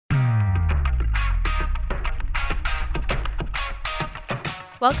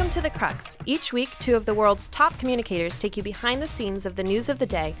Welcome to the Crux. Each week, two of the world's top communicators take you behind the scenes of the news of the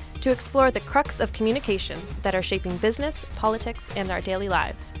day to explore the crux of communications that are shaping business, politics, and our daily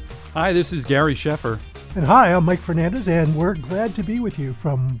lives. Hi, this is Gary Sheffer. And hi, I'm Mike Fernandez, and we're glad to be with you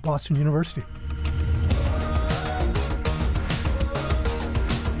from Boston University.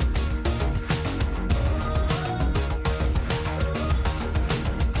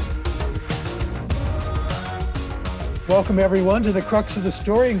 Welcome, everyone, to the crux of the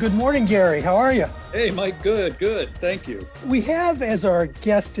story. And good morning, Gary. How are you? Hey, Mike. Good. Thank you. We have as our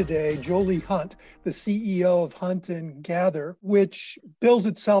guest today, Jolie Hunt, the CEO of Hunt and Gather, which bills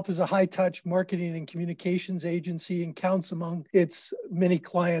itself as a high-touch marketing and communications agency and counts among its many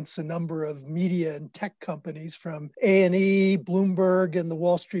clients a number of media and tech companies from A&E, Bloomberg, and the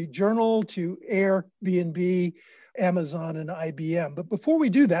Wall Street Journal to Airbnb, Amazon, and IBM. But before we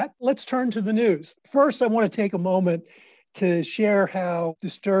do that, let's turn to the news. First, I want to take a moment to share how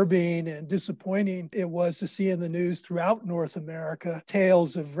disturbing and disappointing it was to see in the news throughout North America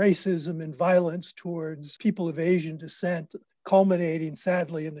tales of racism and violence towards people of Asian descent, culminating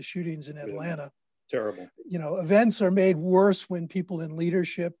sadly in the shootings in Atlanta. Terrible. You know, events are made worse when people in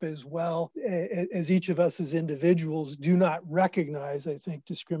leadership as well as each of us as individuals do not recognize, I think,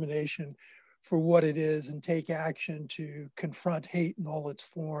 discrimination for what it is and take action to confront hate in all its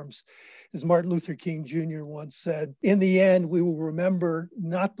forms. As Martin Luther King Jr. once said, in the end, we will remember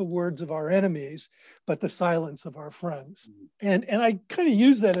not the words of our enemies, but the silence of our friends. And I kind of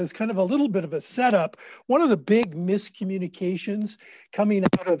use that as kind of a little bit of a setup. One of the big miscommunications coming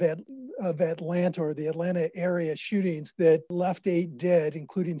out of Atlanta or the Atlanta area shootings that left 8 dead,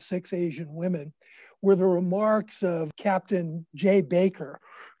 including 6 Asian women, were the remarks of Captain Jay Baker,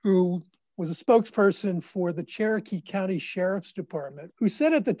 who was a spokesperson for the Cherokee County Sheriff's Department, who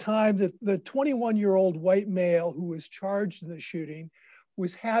said at the time that the 21-year-old white male who was charged in the shooting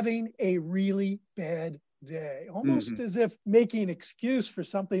was having a really bad day, almost as if making an excuse for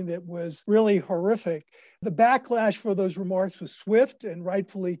something that was really horrific. The backlash for those remarks was swift and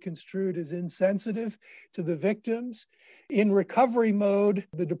rightfully construed as insensitive to the victims. In recovery mode,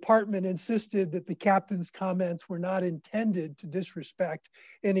 the department insisted that the captain's comments were not intended to disrespect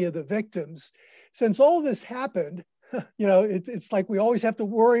any of the victims. Since all this happened, you know, it's like we always have to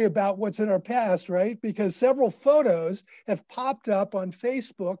worry about what's in our past, right? Because several photos have popped up on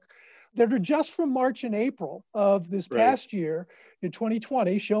Facebook that are just from March and April of this past year in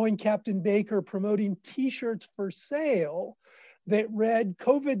 2020, showing Captain Baker promoting T-shirts for sale that read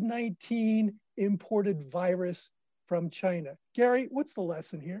COVID-19 imported virus from China. Gary, what's the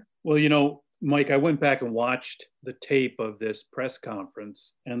lesson here? Well, you know, Mike, I went back and watched the tape of this press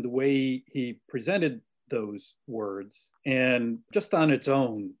conference and the way he presented those words. And just on its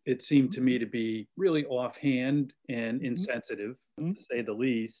own, it seemed to me to be really offhand and insensitive, to say the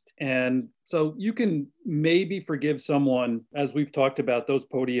least. And so you can maybe forgive someone, as we've talked about, those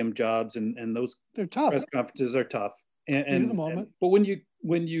podium jobs and those press conferences are tough. But when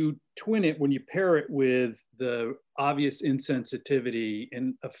you twin it, when you pair it with the obvious insensitivity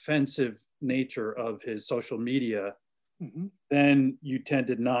and offensive nature of his social media, then you tend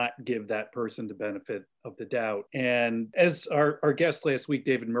to not give that person the benefit of the doubt. And as our guest last week,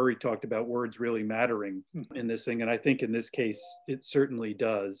 David Murray, talked about words really mattering in this thing. And I think in this case, it certainly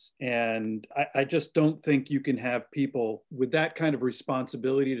does. And I just don't think you can have people with that kind of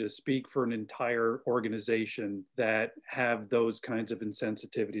responsibility to speak for an entire organization that have those kinds of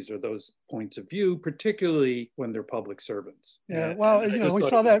insensitivities or those points of view, particularly when they're public servants. Yeah, well, you know, we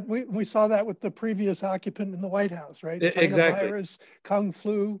saw that with the previous occupant in the White House, right? China Exactly. Virus, Kung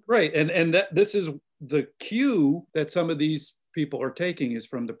flu. Right, and that this is the cue that some of these people are taking is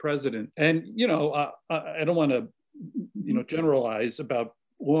from the president. And, you know, I don't want to, you know, generalize about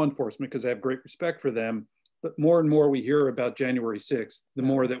law enforcement because I have great respect for them. But more and more we hear about January 6th, the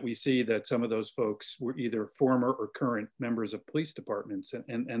more that we see that some of those folks were either former or current members of police departments.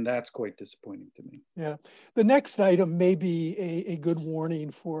 And that's quite disappointing to me. Yeah. The next item may be a good warning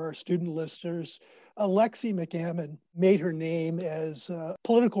for our student listeners. Alexi McAmmon made her name as a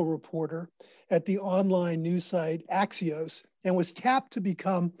political reporter at the online news site Axios and was tapped to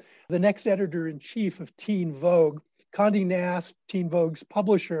become the next editor-in-chief of Teen Vogue. Condé Nast, Teen Vogue's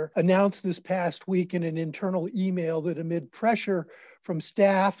publisher, announced this past week in an internal email that amid pressure from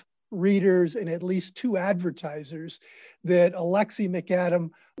staff, readers and at least 2 advertisers that Alexi McAdam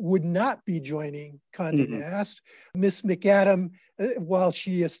would not be joining Condé Nast. Miss McAdam, while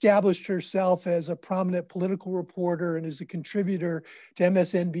she established herself as a prominent political reporter and as a contributor to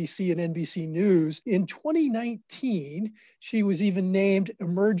MSNBC and NBC News, in 2019, she was even named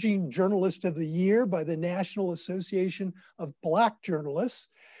Emerging Journalist of the Year by the National Association of Black Journalists.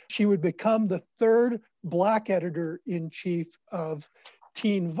 She would become the 3rd Black editor-in-chief of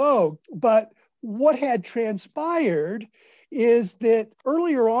Teen Vogue. But what had transpired is that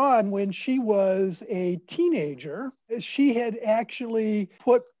earlier on, when she was a teenager, she had actually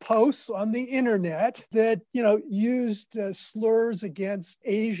put posts on the internet that, used slurs against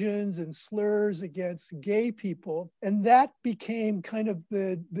Asians and slurs against gay people. And that became kind of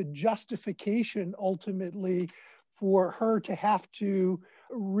the justification ultimately for her to have to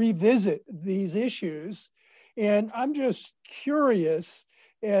revisit these issues. And I'm just curious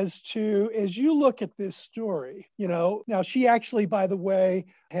as you look at this story, now she actually, by the way,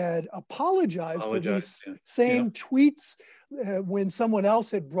 had apologized for these same tweets when someone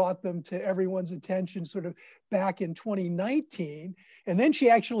else had brought them to everyone's attention sort of back in 2019. And then she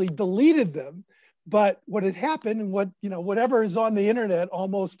actually deleted them. But what had happened, and whatever is on the internet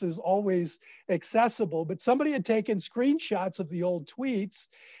almost is always accessible, but somebody had taken screenshots of the old tweets,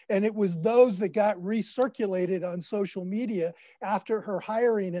 and it was those that got recirculated on social media after her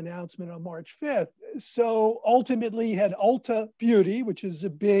hiring announcement on March 5th. So ultimately you had Ulta Beauty, which is a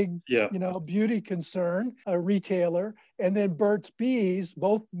big, beauty concern, a retailer, and then Burt's Bees,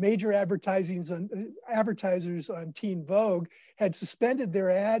 both major advertisers on Teen Vogue, had suspended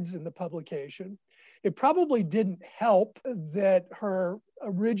their ads in the publication. It probably didn't help that her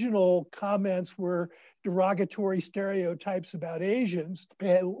original comments were derogatory stereotypes about Asians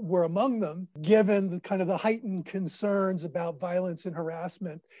were among them, given the kind of the heightened concerns about violence and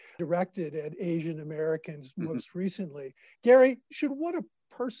harassment directed at Asian Americans most recently. Gary, should what a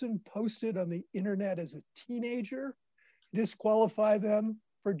person posted on the internet as a teenager disqualify them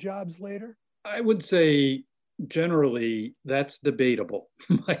for jobs later? I would say generally that's debatable,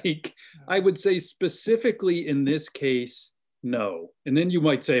 Mike. I would say specifically in this case, no. And then you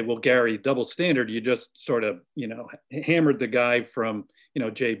might say, well, Gary, double standard, you just sort of, hammered the guy from,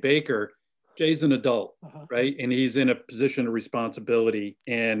 Jay Baker. Jay's an adult, right? And he's in a position of responsibility.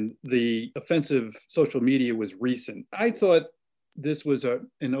 And the offensive social media was recent. I thought this was an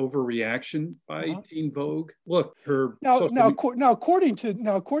overreaction by Teen Vogue. Look, her according to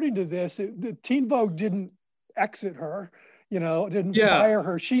this, the Teen Vogue didn't exit her, didn't fire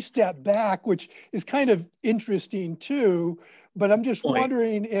her. She stepped back, which is kind of interesting too. But I'm just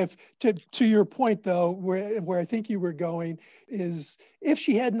wondering if, to your point though, where I think you were going, is if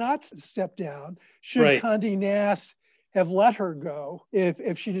she had not stepped down, should Condé Nast have let her go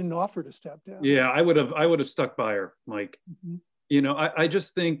if she didn't offer to step down? Yeah, I would have stuck by her, Mike. I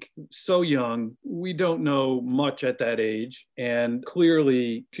just think so young, we don't know much at that age. And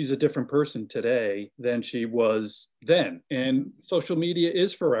clearly she's a different person today than she was then. And social media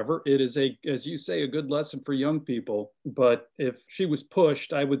is forever. It is as you say, a good lesson for young people. But if she was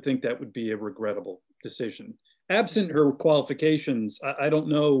pushed, I would think that would be a regrettable decision. Absent her qualifications, I don't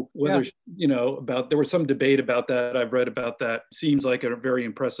know whether, there was some debate about that. I've read about that. Seems like a very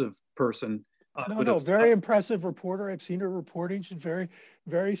impressive person. Very impressive reporter. I've seen her reporting. She's very,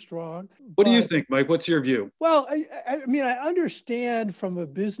 very strong. What do you think, Mike? What's your view? Well, I mean, I understand from a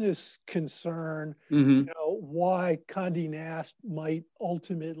business concern, why Condé Nast might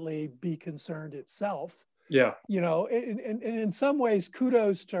ultimately be concerned itself. Yeah. And in some ways,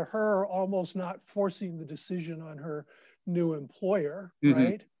 kudos to her almost not forcing the decision on her new employer,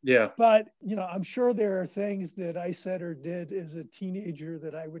 right? Yeah. But, I'm sure there are things that I said or did as a teenager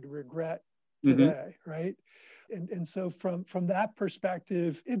that I would regret today, right? And so from that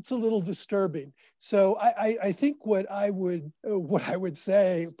perspective, it's a little disturbing. So I think what I would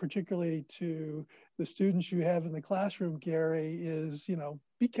say, particularly to the students you have in the classroom, Gary, is,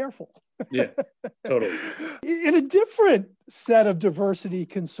 be careful. Yeah, totally. In a different set of diversity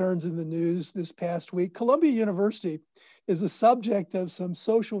concerns in the news this past week, Columbia University is the subject of some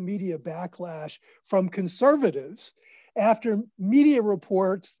social media backlash from conservatives after media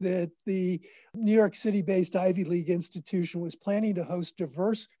reports that the New York City-based Ivy League institution was planning to host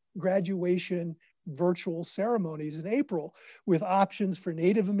diverse graduation virtual ceremonies in April with options for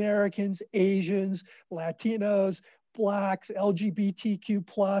Native Americans, Asians, Latinos, Blacks,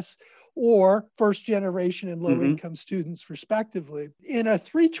 LGBTQ+, or first generation and low Mhm. income students, respectively. In a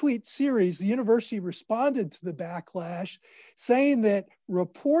 3-tweet series, the university responded to the backlash, saying that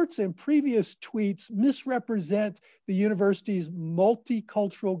reports and previous tweets misrepresent the university's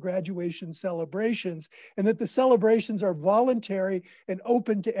multicultural graduation celebrations, and that the celebrations are voluntary and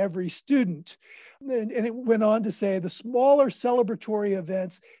open to every student. And it went on to say the smaller celebratory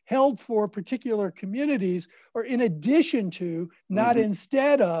events held for particular communities are in addition to, not Mhm.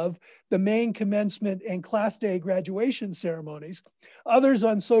 instead of, the main commencement and class day graduation ceremonies. Others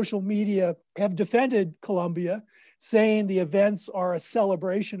on social media have defended Columbia, saying the events are a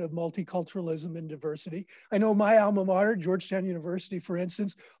celebration of multiculturalism and diversity. I know my alma mater, Georgetown University, for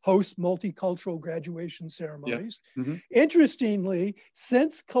instance, hosts multicultural graduation ceremonies. Yeah. Mhm. Interestingly,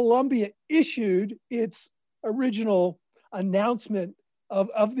 since Columbia issued its original announcement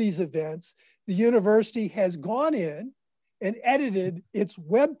of these events, the university has gone in and edited its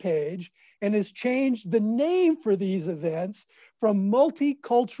webpage and has changed the name for these events from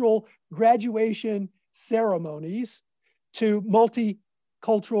multicultural graduation ceremonies to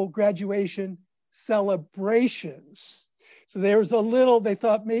multicultural graduation celebrations. So they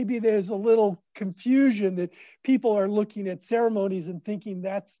thought maybe there's a little confusion that people are looking at ceremonies and thinking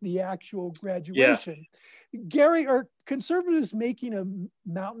that's the actual graduation. Yeah. Gary, are conservatives making a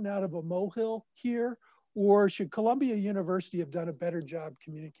mountain out of a molehill here, or should Columbia University have done a better job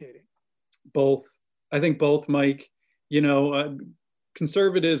communicating? Both. I think both, Mike.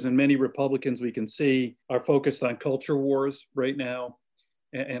 Conservatives and many Republicans we can see are focused on culture wars right now.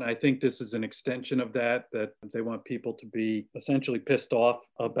 And I think this is an extension of that they want people to be essentially pissed off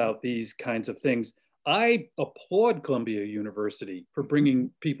about these kinds of things. I applaud Columbia University for bringing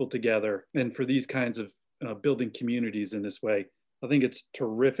people together and for these kinds of building communities in this way. I think it's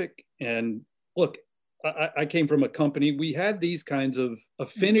terrific. And look, I came from a company, we had these kinds of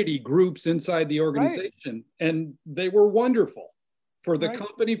affinity groups inside the organization, right, and they were wonderful for the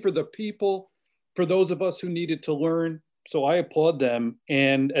company, for the people, for those of us who needed to learn. So I applaud them.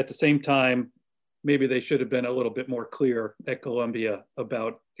 And at the same time, maybe they should have been a little bit more clear at Columbia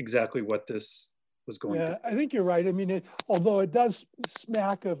about exactly what this was going to be. I think you're right. I mean, although it does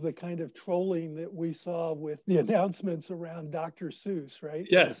smack of the kind of trolling that we saw with the announcements around Dr. Seuss, right?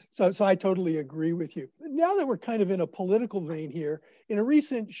 Yes. So I totally agree with you. Now that we're kind of in a political vein here, in a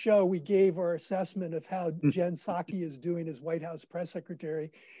recent show, we gave our assessment of how Jen Psaki is doing as White House press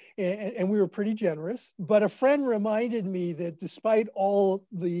secretary. And we were pretty generous. But a friend reminded me that despite all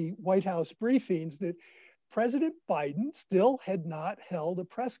the White House briefings, that President Biden still had not held a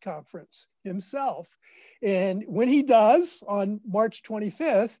press conference himself. And when he does on March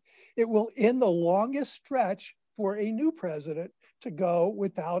 25th, it will end the longest stretch for a new president to go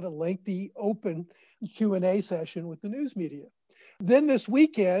without a lengthy open Q&A session with the news media. Then this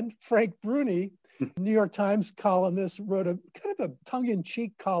weekend, Frank Bruni, New York Times columnist, wrote a kind of a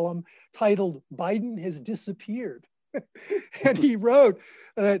tongue-in-cheek column titled "Biden Has Disappeared." And he wrote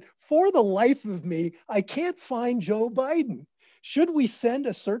that, "For the life of me, I can't find Joe Biden. Should we send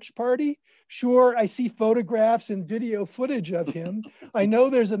a search party? Sure, I see photographs and video footage of him. I know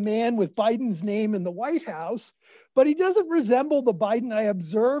there's a man with Biden's name in the White House, but he doesn't resemble the Biden I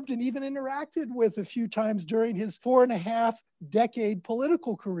observed and even interacted with a few times during his 4.5-decade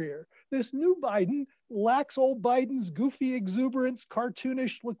political career. This new Biden lacks old Biden's goofy exuberance,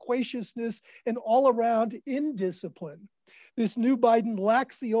 cartoonish loquaciousness, and all-around indiscipline. This new Biden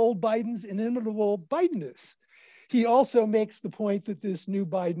lacks the old Biden's inimitable Bidenness." He also makes the point that this new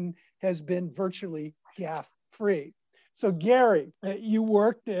Biden has been virtually gaffe-free. So Gary, you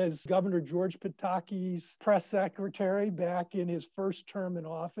worked as Governor George Pataki's press secretary back in his first term in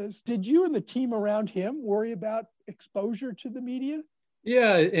office. Did you and the team around him worry about exposure to the media?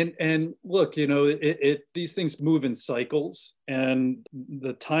 Yeah, and look, these things move in cycles, and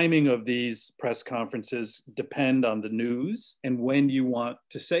the timing of these press conferences depend on the news and when you want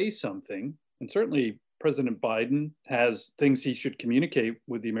to say something. And certainly President Biden has things he should communicate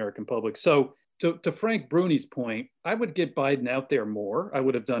with the American public. So to Frank Bruni's point, I would get Biden out there more. I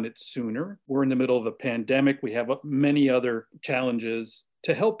would have done it sooner. We're in the middle of a pandemic. We have many other challenges.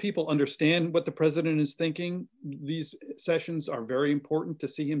 To help people understand what the president is thinking, these sessions are very important to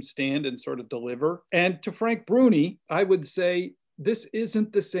see him stand and sort of deliver. And to Frank Bruni, I would say, this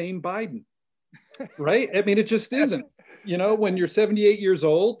isn't the same Biden, right? I mean, it just isn't. When you're 78 years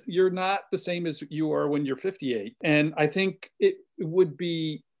old, you're not the same as you are when you're 58. And I think it would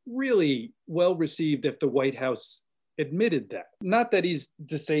be really well received if the White House admitted that. Not that he's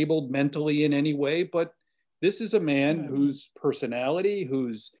disabled mentally in any way, but this is a man whose personality,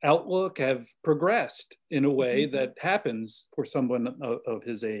 whose outlook have progressed in a way that happens for someone of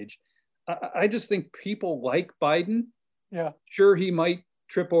his age. I just think people like Biden. Yeah. Sure, he might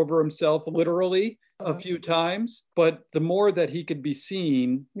trip over himself literally a few times, but the more that he could be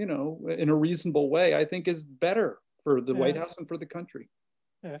seen, in a reasonable way, I think is better for the White House and for the country.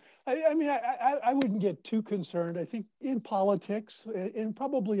 Yeah. I mean, I wouldn't get too concerned. I think in politics and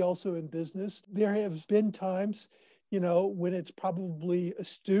probably also in business, there have been times, when it's probably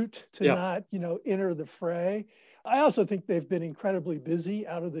astute to not, enter the fray. I also think they've been incredibly busy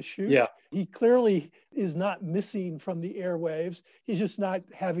out of the chute. Yeah. He clearly is not missing from the airwaves. He's just not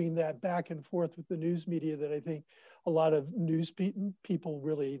having that back and forth with the news media that I think a lot of news people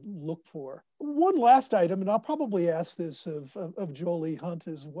really look for. One last item, and I'll probably ask this of Jolie Hunt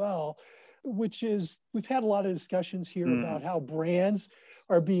as well, which is we've had a lot of discussions here about how brands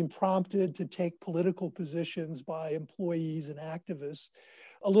are being prompted to take political positions by employees and activists.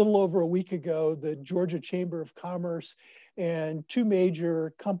 A little over a week ago, the Georgia Chamber of Commerce and two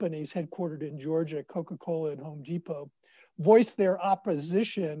major companies headquartered in Georgia, Coca-Cola and Home Depot, voiced their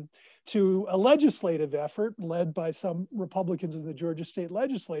opposition to a legislative effort led by some Republicans in the Georgia state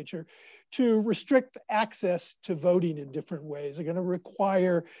legislature to restrict access to voting in different ways. They're going to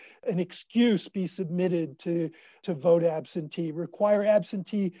require an excuse be submitted to vote absentee, require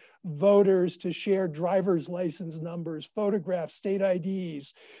absentee voters to share driver's license numbers, photographs, state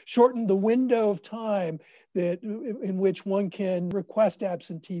IDs, shorten the window of time in which one can request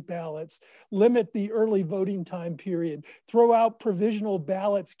absentee ballots, limit the early voting time period, throw out provisional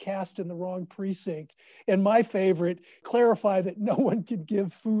ballots cast in the wrong precinct, and my favorite, clarify that no one can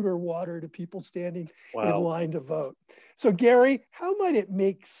give food or water to people standing in line to vote. So Gary, how might it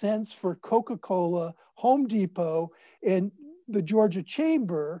make sense for Coca-Cola, Home Depot, and the Georgia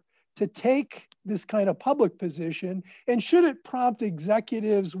Chamber to take this kind of public position? And should it prompt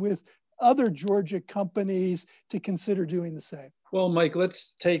executives with other Georgia companies to consider doing the same? Well, Mike,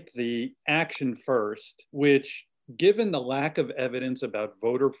 let's take the action first, which, given the lack of evidence about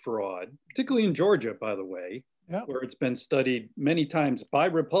voter fraud, particularly in Georgia, by the way, where it's been studied many times by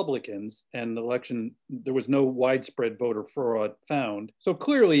Republicans and the election, there was no widespread voter fraud found. So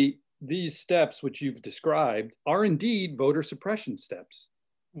clearly, these steps, which you've described, are indeed voter suppression steps.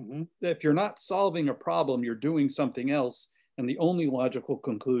 If you're not solving a problem, you're doing something else. And the only logical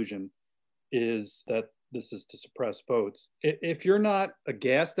conclusion is that this is to suppress votes. If you're not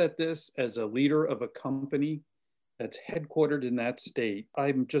aghast at this as a leader of a company that's headquartered in that state,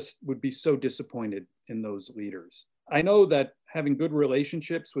 I would be so disappointed in those leaders. I know that having good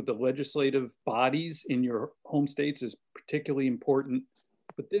relationships with the legislative bodies in your home states is particularly important,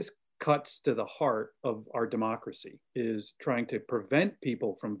 but this cuts to the heart of our democracy, is trying to prevent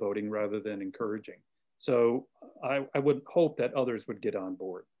people from voting rather than encouraging. So I would hope that others would get on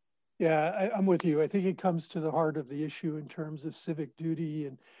board. Yeah, I'm with you. I think it comes to the heart of the issue in terms of civic duty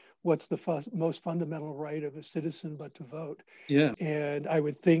and what's the most fundamental right of a citizen but to vote. Yeah. And I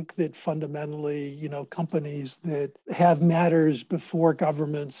would think that fundamentally, companies that have matters before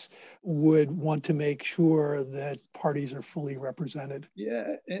governments would want to make sure that parties are fully represented.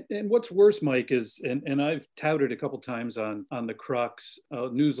 Yeah. And what's worse, Mike, is, and I've touted a couple times on the Crux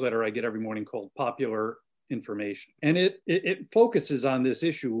newsletter I get every morning called Popular Information. And it focuses on this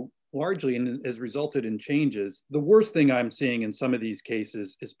issue largely and has resulted in changes. The worst thing I'm seeing in some of these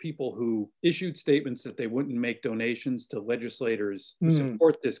cases is people who issued statements that they wouldn't make donations to legislators who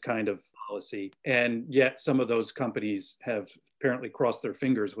support this kind of policy. And yet some of those companies have apparently crossed their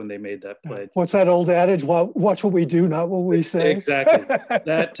fingers when they made that pledge. What's that old adage? Well, watch what we do, not what we say. Exactly.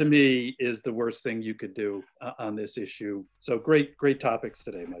 That to me is the worst thing you could do on this issue. So great topics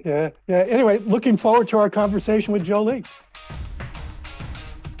today, Mike. Yeah. Anyway, looking forward to our conversation with Jolie.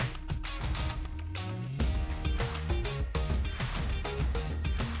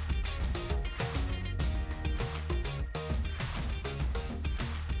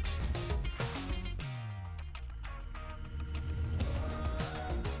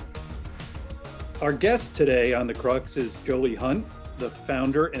 Our guest today on The Crux is Jolie Hunt, the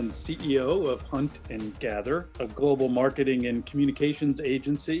founder and CEO of Hunt and Gather, a global marketing and communications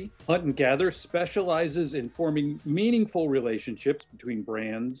agency. Hunt and Gather specializes in forming meaningful relationships between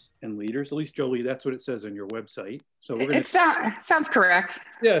brands and leaders. At least, Jolie, that's what it says on your website. So we're going to... sounds correct.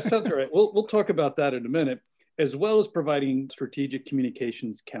 Yeah, sounds right. We'll talk about that in a minute, as well as providing strategic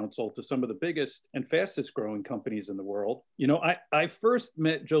communications counsel to some of the biggest and fastest growing companies in the world. I first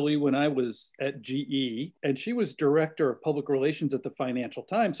met Jolie when I was at GE, and she was director of public relations at the Financial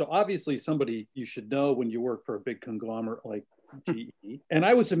Times. So obviously somebody you should know when you work for a big conglomerate like GE. And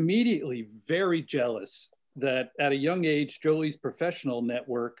I was immediately very jealous that at a young age, Jolie's professional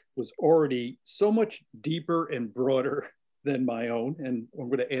network was already so much deeper and broader than my own, and I'm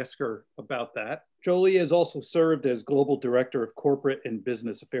going to ask her about that. Jolie has also served as Global Director of Corporate and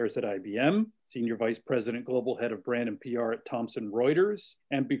Business Affairs at IBM, Senior Vice President, Global Head of Brand and PR at Thomson Reuters.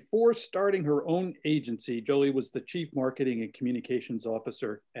 And before starting her own agency, Jolie was the Chief Marketing and Communications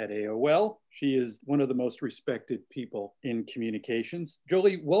Officer at AOL. She is one of the most respected people in communications.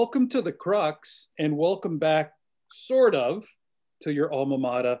 Jolie, welcome to the Crux, and welcome back, sort of, to your alma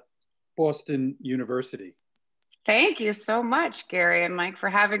mater, Boston University. Thank you so much, Gary and Mike, for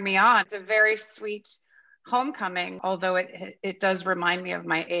having me on. It's a very sweet homecoming, although it does remind me of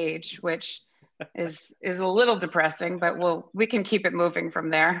my age, which is a little depressing, but we can keep it moving from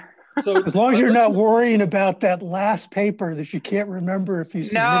there. So as long as you're not worrying about that last paper that you can't remember if you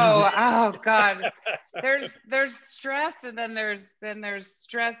submitted it. Oh God, there's stress, and then there's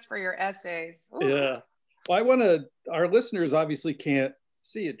stress for your essays. Ooh. Yeah, well, our listeners obviously can't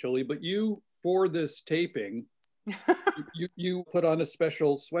see it, Jolie, but you, for this taping, you put on a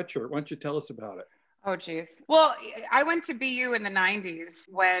special sweatshirt. Why don't you tell us about it? Oh, geez. Well, I went to BU in the 90s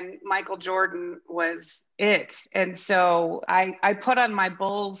when Michael Jordan was it. And so I put on my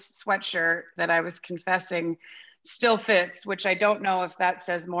Bulls sweatshirt that I was confessing still fits, which I don't know if that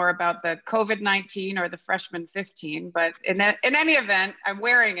says more about the COVID-19 or the freshman 15, but in any event, I'm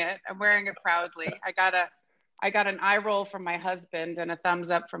wearing it. I'm wearing it proudly. I got an eye roll from my husband and a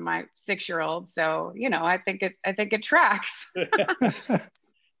thumbs up from my 6-year-old. So, I think it tracks.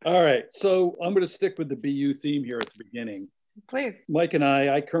 All right. So I'm going to stick with the BU theme here at the beginning. Please. Mike and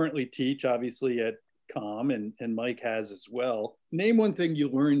I currently teach, obviously, at COM, and Mike has as well. Name one thing you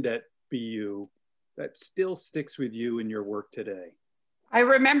learned at BU that still sticks with you in your work today. I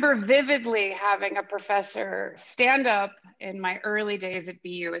remember vividly having a professor stand up in my early days at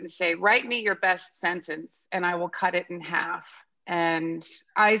BU and say, write me your best sentence and I will cut it in half. And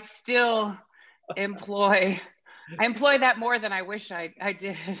I still employ that more than I wish I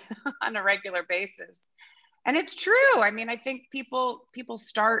did on a regular basis. And it's true. I mean, I think people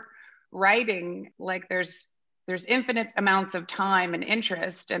start writing like there's infinite amounts of time and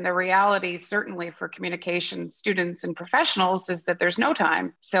interest. And the reality, certainly for communication students and professionals, is that there's no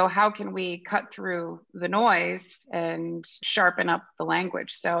time. So how can we cut through the noise and sharpen up the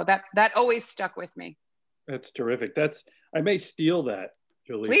language? So that always stuck with me. That's terrific. I may steal that,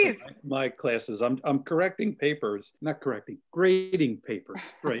 Jolie. Please. My classes. I'm grading papers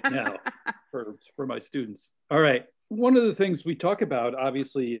right now for my students. All right. One of the things we talk about,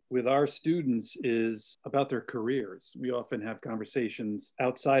 obviously, with our students is about their careers. We often have conversations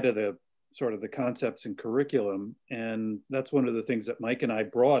outside of the sort of the concepts and curriculum. And that's one of the things that Mike and I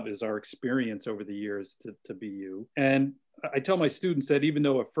brought is our experience over the years to BU. And I tell my students that even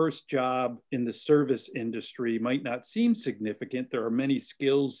though a first job in the service industry might not seem significant, there are many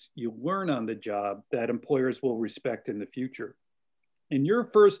skills you learn on the job that employers will respect in the future. And your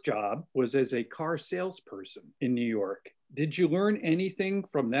first job was as a car salesperson in New York. Did you learn anything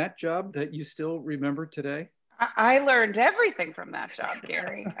from that job that you still remember today? I learned everything from that job,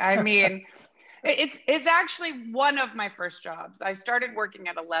 Gary. I mean, it's actually one of my first jobs. I started working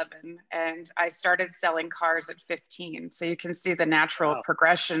at 11 and I started selling cars at 15. So you can see the natural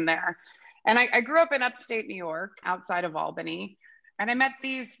progression there. And I grew up in upstate New York, outside of Albany. And I met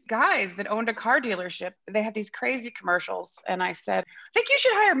these guys that owned a car dealership. They had these crazy commercials. And I said, I think you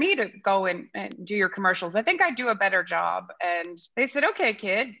should hire me to go and do your commercials. I think I do a better job. And they said, okay,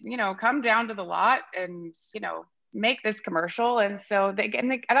 kid, come down to the lot and, make this commercial. And so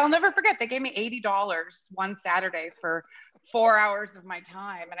and I'll never forget, they gave me $80 one Saturday for 4 hours of my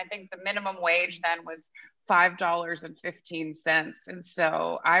time. And I think the minimum wage then was $5.15. And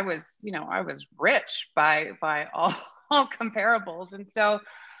so I was rich by all comparables. And so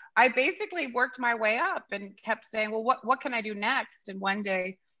I basically worked my way up and kept saying, well, what can I do next? And one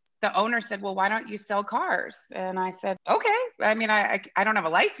day the owner said, well, why don't you sell cars? And I said, okay. I mean, I don't have a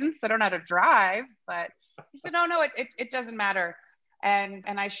license. I don't know how to drive, but he said, no, it doesn't matter. And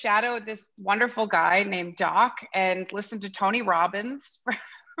I shadowed this wonderful guy named Doc and listened to Tony Robbins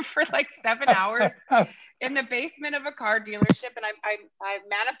for like 7 hours in the basement of a car dealership. And I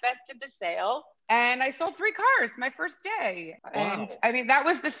manifested the sale. And I sold 3 cars my first day. Wow. And I mean, that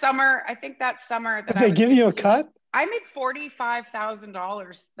was the summer. I think that summer that Did they give you a cut? I made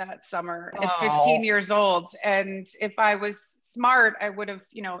 $45,000 that summer at 15 years old. And if I was smart, I would have,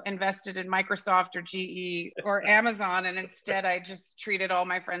 invested in Microsoft or GE or Amazon. And instead, I just treated all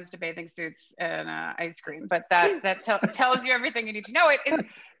my friends to bathing suits and ice cream. But that tells you everything you need to know.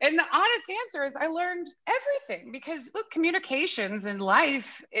 And the honest answer is I learned everything because look, communications in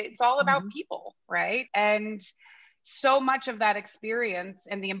life, it's all about people, right? And so much of that experience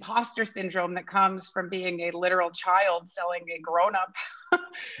and the imposter syndrome that comes from being a literal child selling a grown-up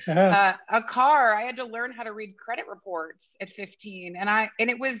a car. I had to learn how to read credit reports at 15. And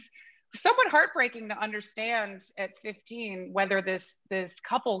it was somewhat heartbreaking to understand at 15 whether this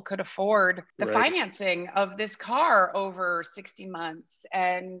couple could afford the financing of this car over 60 months.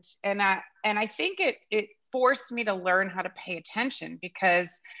 And I think it forced me to learn how to pay attention,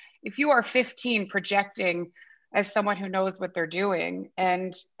 because if you are 15 projecting as someone who knows what they're doing,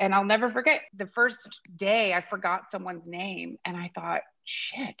 and I'll never forget the first day I forgot someone's name, and I thought,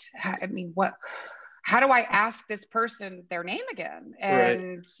 shit, how do I ask this person their name again?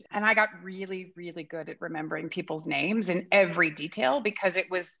 And I got really, really good at remembering people's names in every detail, because it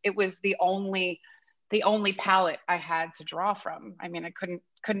was the only palette I had to draw from. I mean, I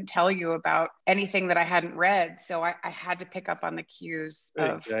couldn't tell you about anything that I hadn't read. So I had to pick up on the cues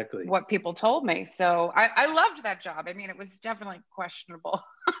of what people told me. So I loved that job. I mean, it was definitely questionable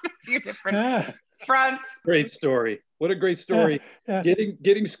on a few different fronts. Great story. What a great story.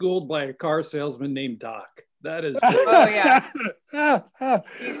 Getting schooled by a car salesman named Doc. That is great. Oh, yeah.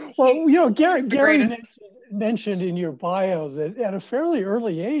 Well, you know, Gary mentioned in your bio that at a fairly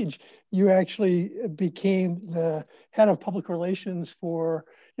early age, you actually became the head of public relations for,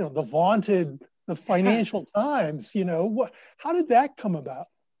 you know, the Financial Times. You know, how did that come about?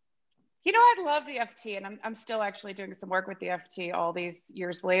 You know, I love the FT, and I'm still actually doing some work with the FT all these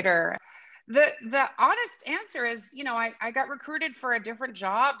years later. The honest answer is, you know, I got recruited for a different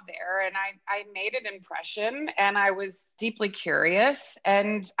job there, and I made an impression, and I was deeply curious.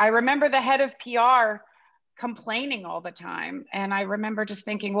 And I remember the head of PR complaining all the time. And I remember just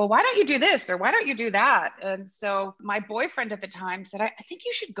thinking, well, why don't you do this? Or why don't you do that? And so my boyfriend at the time said, I think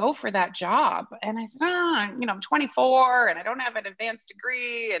you should go for that job. And I said, you know, I'm 24 and I don't have an advanced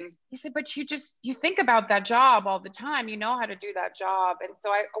degree. And he said, but you think about that job all the time. You know how to do that job. And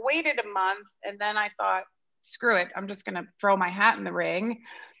so I waited a month, and then I thought, screw it, I'm just going to throw my hat in the ring.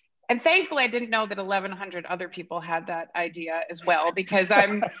 And thankfully, I didn't know that 1,100 other people had that idea as well, because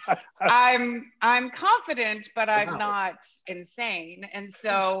I'm confident, but I'm not insane. And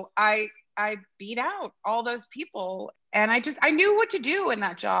so I beat out all those people, and I knew what to do in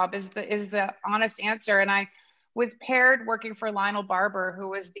that job is the honest answer. And I was paired working for Lionel Barber, who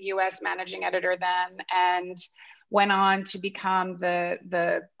was the U.S. managing editor then, and went on to become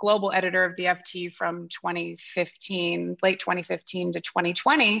the global editor of the FT from late 2015 to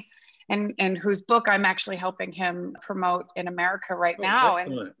 2020. And whose book I'm actually helping him promote in America right now.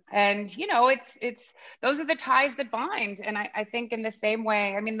 And you know, it's those are the ties that bind. And I think in the same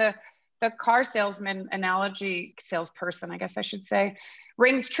way, I mean, the car salesman analogy, salesperson, I guess I should say,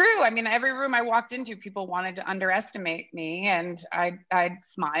 rings true. I mean, every room I walked into, people wanted to underestimate me, and I'd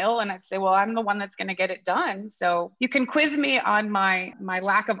smile and I'd say, well, I'm the one that's going to get it done. So you can quiz me on my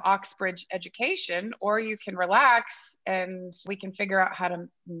lack of Oxbridge education, or you can relax and we can figure out how to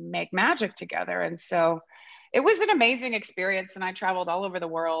make magic together. And so it was an amazing experience, and I traveled all over the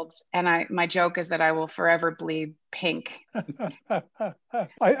world. And my joke is that I will forever bleed pink.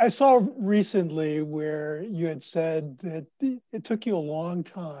 I saw recently where you had said that it took you a long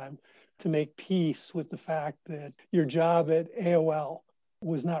time to make peace with the fact that your job at AOL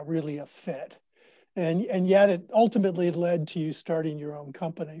was not really a fit. And yet it ultimately led to you starting your own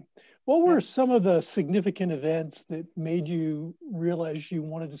company. What were some of the significant events that made you realize you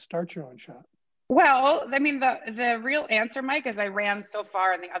wanted to start your own shop? Well, I mean, the real answer, Mike, is I ran so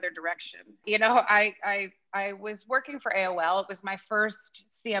far in the other direction. You know, I was working for AOL. It was my first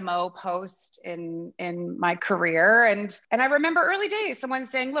CMO post in my career. And I remember early days, someone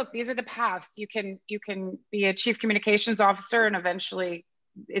saying, look, these are the paths. You can be a chief communications officer, and eventually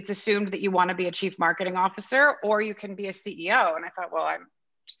it's assumed that you want to be a chief marketing officer, or you can be a CEO. And I thought, well, I'm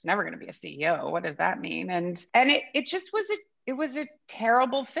just never going to be a CEO. What does that mean? And it just was it was a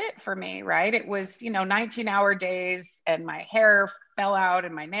terrible fit for me, right? It was, 19-hour days, and my hair fell out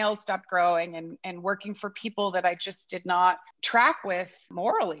and my nails stopped growing, and working for people that I just did not track with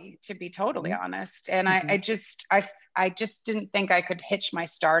morally, to be totally honest. And I just didn't think I could hitch my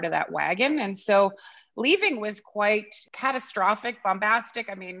star to that wagon. And so leaving was quite catastrophic,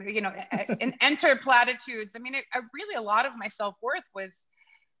 bombastic. I mean, and enter platitudes. I mean, really a lot of my self-worth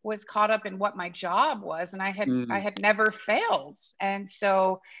was caught up in what my job was, and I had never failed. And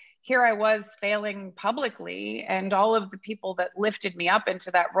so here I was failing publicly, and all of the people that lifted me up into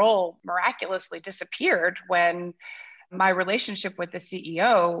that role miraculously disappeared when my relationship with the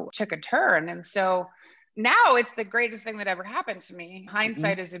CEO took a turn. And so now it's the greatest thing that ever happened to me.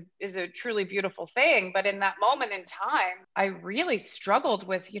 Hindsight is a truly beautiful thing. But in that moment in time, I really struggled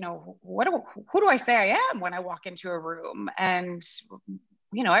with, who do I say I am when I walk into a room? And,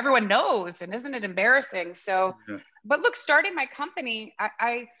 everyone knows, and isn't it embarrassing? So, but look, starting my company,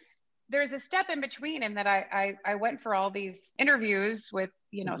 there's a step in between in that I went for all these interviews with,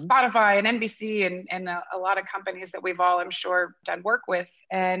 Spotify and NBC and a lot of companies that we've all, I'm sure, done work with.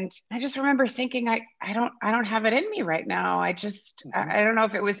 And I just remember thinking, I don't have it in me right now. I don't know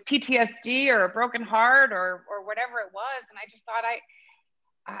if it was PTSD or a broken heart or whatever it was. And I just thought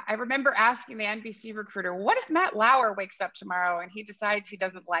I remember asking the NBC recruiter, what if Matt Lauer wakes up tomorrow and he decides he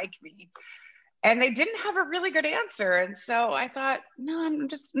doesn't like me? And they didn't have a really good answer. And so I thought, no, I'm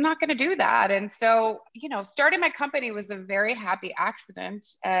just not going to do that. And so, starting my company was a very happy accident.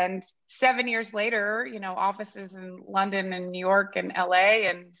 And 7 years later, offices in London and New York and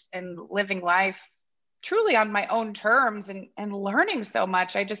LA and living life truly on my own terms and learning so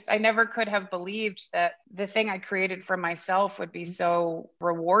much. I never could have believed that the thing I created for myself would be so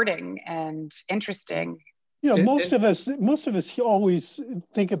rewarding and interesting. Most of us always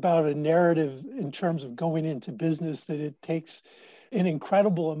think about a narrative in terms of going into business, that it takes an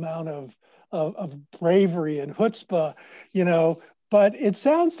incredible amount of bravery and chutzpah, but it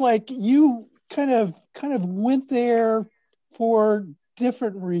sounds like you kind of went there for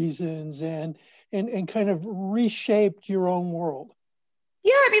different reasons and kind of reshaped your own world.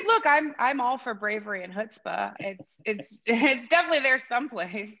 Yeah, I mean, look, I'm all for bravery and chutzpah. It's definitely there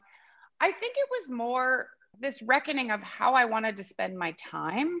someplace. I think it was more this reckoning of how I wanted to spend my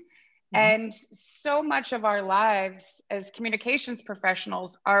time. And so much of our lives as communications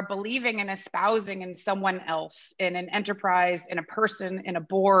professionals are believing and espousing in someone else, in an enterprise, in a person, in a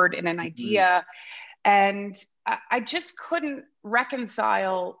board, in an idea. And I just couldn't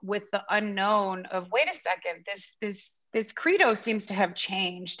reconcile with the unknown of, wait a second, this credo seems to have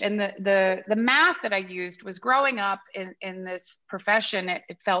changed. And the math that I used was, growing up in this profession,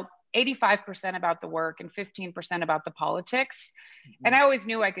 it felt 85% about the work and 15% about the politics. And I always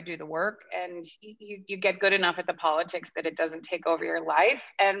knew I could do the work, and you get good enough at the politics that it doesn't take over your life.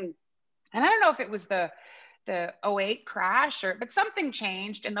 And I don't know if it was the 08 crash but something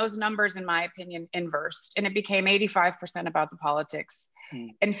changed, and those numbers, in my opinion, inversed, and it became 85% about the politics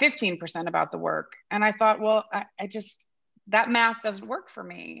and 15% about the work. And I thought, well, I just, that math doesn't work for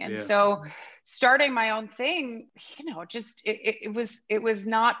me. And so starting my own thing, it was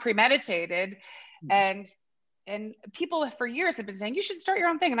not premeditated. And people for years have been saying, you should start your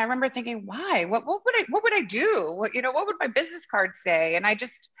own thing. And I remember thinking, why? What would I do? What would my business card say? And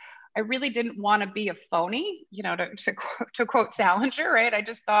I really didn't want to be a phony, to quote Salinger, right? I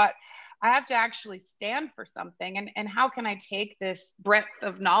just thought, I have to actually stand for something. And how can I take this breadth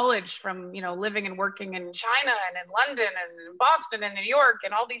of knowledge from, living and working in China and in London and in Boston and New York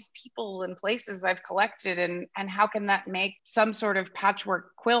and all these people and places I've collected, and how can that make some sort of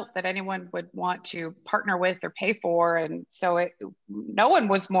patchwork quilt that anyone would want to partner with or pay for? And so no one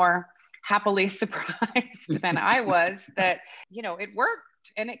was more happily surprised than I was that, it worked.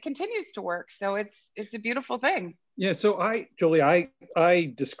 And it continues to work. So it's a beautiful thing. Yeah. So Jolie,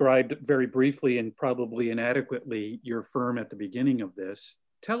 I described very briefly and probably inadequately your firm at the beginning of this.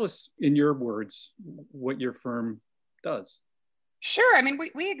 Tell us in your words what your firm does. Sure. I mean,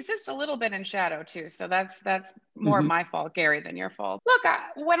 we exist a little bit in shadow too. So that's more my fault, Gary, than your fault. Look,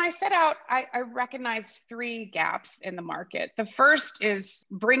 when I set out, I recognized 3 gaps in the market. The first is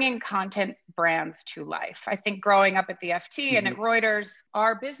bringing content brands to life. I think growing up at the FT and at Reuters,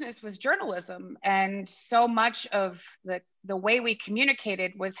 our business was journalism. And so much of the way we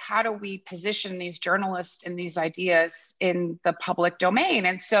communicated was, how do we position these journalists and these ideas in the public domain?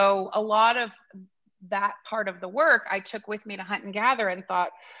 And so a lot of that part of the work I took with me to Hunt and Gather, and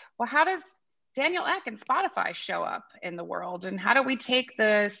thought, well, how does Daniel Ek and Spotify show up in the world? And how do we take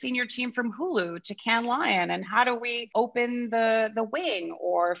the senior team from Hulu to Cannes Lion? And how do we open the wing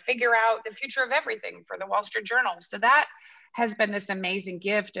or figure out the future of everything for the Wall Street Journal? So that has been this amazing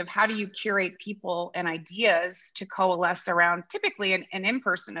gift of, how do you curate people and ideas to coalesce around typically an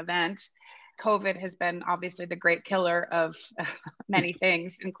in-person event. COVID has been obviously the great killer of many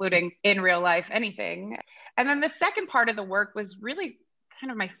things, including in real life, anything. And then the second part of the work was really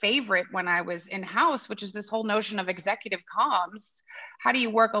kind of my favorite when I was in-house, which is this whole notion of executive comms. How do you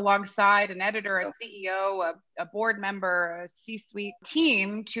work alongside an editor, a CEO, a board member, a C-suite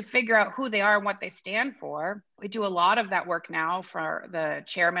team to figure out who they are and what they stand for? We do a lot of that work now for the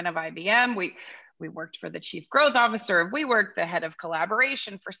chairman of IBM. We worked for the chief growth officer of WeWork, the head of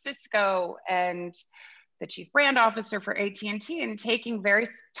collaboration for Cisco. And the chief brand officer for AT&T, and taking very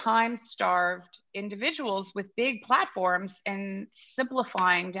time-starved individuals with big platforms and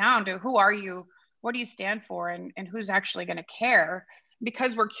simplifying down to who are you, what do you stand for, and who's actually going to care.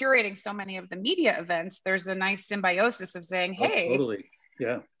 Because we're curating so many of the media events, there's a nice symbiosis of saying, hey, totally.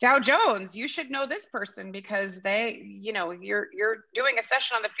 Yeah. Dow Jones, you should know this person because they, you're doing a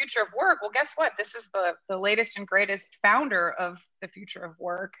session on the future of work. Well, guess what? This is the latest and greatest founder of the future of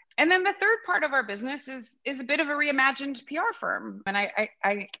work. And then the third part of our business is a bit of a reimagined PR firm. And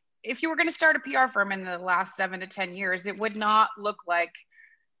I if you were going to start a PR firm in the last 7 to 10 years, it would not look like,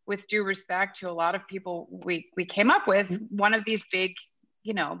 with due respect to a lot of people we came up with, one of these big,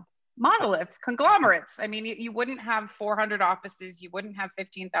 monolith conglomerates. I mean, you wouldn't have 400 offices, you wouldn't have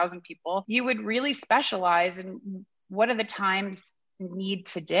 15,000 people. You would really specialize in what are the times need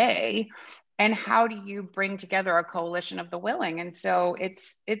today, and how do you bring together a coalition of the willing. And so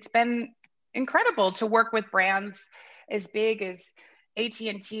it's been incredible to work with brands as big as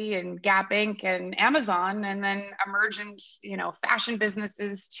AT&T and Gap Inc. and Amazon, and then emergent, fashion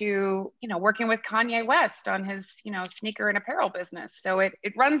businesses to, working with Kanye West on his, sneaker and apparel business. So it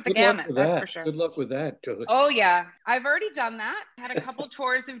runs the gamut, that's for sure. Good luck with that, Jolie. Oh yeah, I've already done that. Had a couple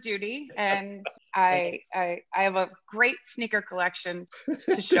tours of duty, and I have a great sneaker collection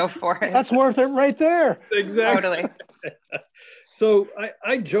to show for it. That's worth it right there. Exactly. Totally. So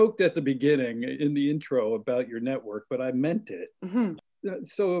I joked at the beginning in the intro about your network, but I meant it. Mm-hmm.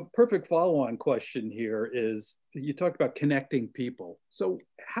 So a perfect follow-on question here is, you talked about connecting people. So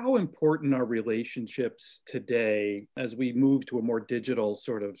how important are relationships today as we move to a more digital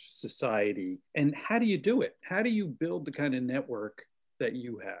sort of society? And how do you do it? How do you build the kind of network that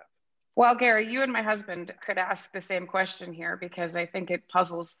you have? Well, Gary, you and my husband could ask the same question here, because I think it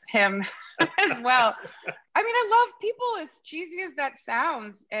puzzles him as well. I mean, I love people, as cheesy as that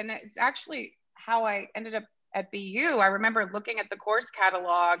sounds. And it's actually how I ended up at BU. I remember looking at the course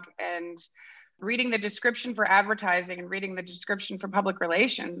catalog and reading the description for advertising and reading the description for public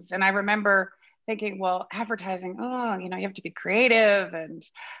relations. And I remember thinking, well, advertising, you have to be creative and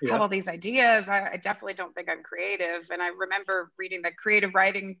have all these ideas. I definitely don't think I'm creative. And I remember reading the creative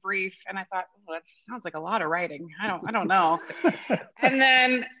writing brief, and I thought, well, that sounds like a lot of writing. I don't know. and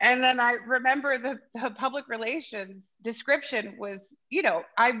then I remember the public relations description was,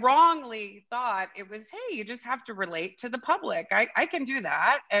 I wrongly thought it was, hey, you just have to relate to the public. I can do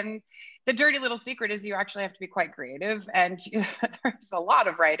that. And the dirty little secret is you actually have to be quite creative, and there's a lot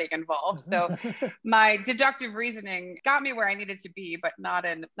of writing involved. So my deductive reasoning got me where I needed to be, but not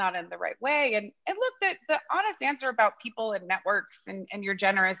in the right way. And look, the honest answer about people and networks, and you're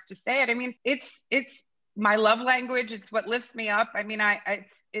generous to say it. I mean, it's my love language. It's what lifts me up. I mean,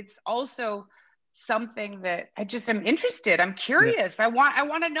 it's also something that I just am interested. I'm curious. Yeah. I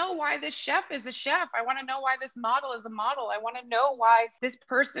want to know why this chef is a chef. I want to know why this model is a model. I want to know why this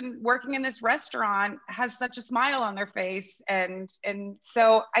person working in this restaurant has such a smile on their face. And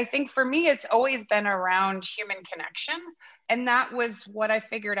so I think for me, it's always been around human connection. And that was what I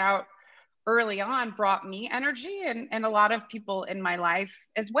figured out early on brought me energy, and a lot of people in my life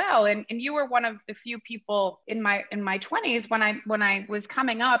as well. And you were one of the few people in my 20s when I was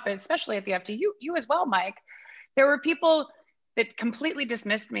coming up, especially at the FT, you as well, Mike. There were people that completely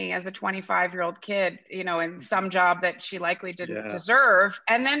dismissed me as a 25-year-old kid, in some job that she likely didn't deserve.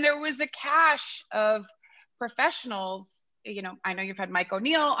 And then there was a cache of professionals. I know you've had Mike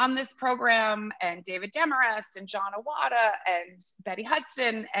O'Neill on this program, and David Demarest, and John Awada, and Betty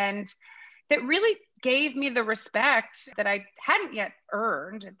Hudson, and that really gave me the respect that I hadn't yet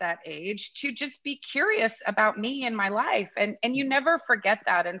earned at that age, to just be curious about me and my life. And you never forget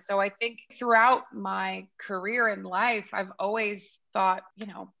that. And so I think throughout my career in life, I've always thought,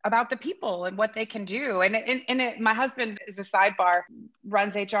 about the people and what they can do. And my husband is a sidebar,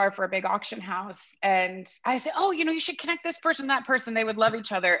 runs HR for a big auction house. And I say, oh, you should connect this person, that person, they would love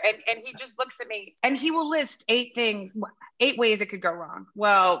each other. And he just looks at me and he will list 8 ways it could go wrong.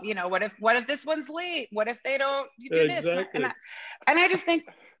 Well, what if this one's late? What if they don't do this? Exactly. And I just think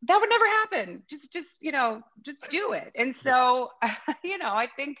that would never happen. Just do it. And so, I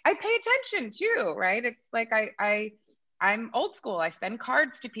think I pay attention too, right? It's like I'm old school. I send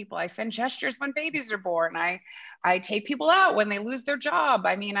cards to people. I send gestures when babies are born. I take people out when they lose their job.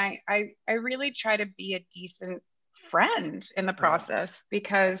 I mean, I really try to be a decent friend in the process,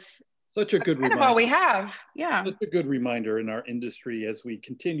 because such a good reminder. Kind of all we have. Yeah. Such a good reminder in our industry as we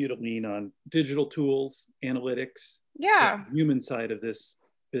continue to lean on digital tools, analytics. Yeah. The human side of this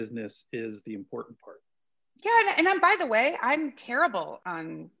business is the important part. Yeah. And by the way, I'm terrible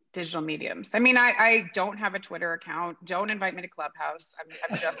on digital mediums. I mean, I don't have a Twitter account. Don't invite me to Clubhouse.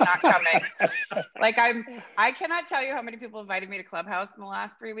 I'm just not coming. Like I cannot tell you how many people invited me to Clubhouse in the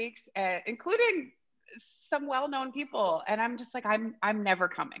last 3 weeks, including some well-known people. And I'm just like, I'm never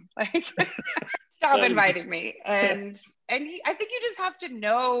coming. Like, stop inviting me. And I think you just have to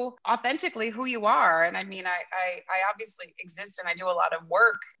know authentically who you are. And I mean, I obviously exist and I do a lot of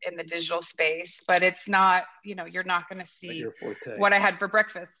work in the digital space, but it's not, you're not going to see what I had for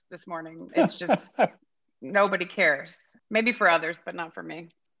breakfast this morning. It's just, nobody cares. Maybe for others, but not for me.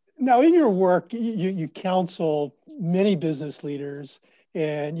 Now, in your work, you counsel many business leaders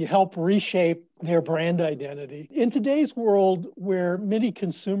and you help reshape their brand identity. In today's world where many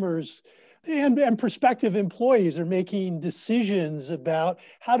consumers and prospective employees are making decisions about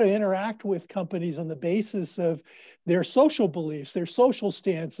how to interact with companies on the basis of their social beliefs, their social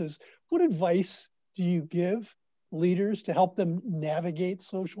stances, what advice do you give leaders to help them navigate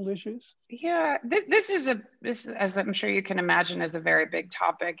social issues? Yeah, this, as I'm sure you can imagine, is a very big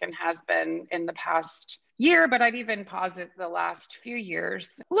topic and has been in the past year, but I'd even posit the last few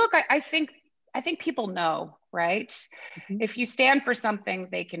years. Look, I think people know, right? Mm-hmm. If you stand for something,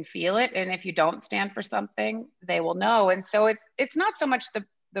 they can feel it. And if you don't stand for something, they will know. And so it's not so much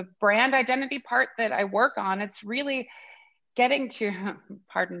the brand identity part that I work on. It's really getting to,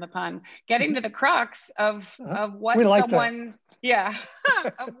 pardon the pun, getting to the crux of what someone,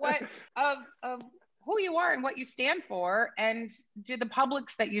 of who you are and what you stand for. And do the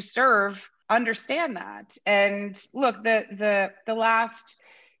publics that you serve understand that? And look, the last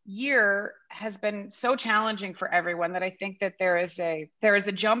year has been so challenging for everyone that I think that there is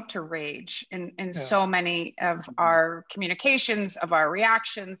a jump to rage in so many of our communications, of our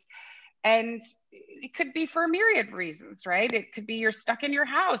reactions. And it could be for a myriad reasons, right? It could be you're stuck in your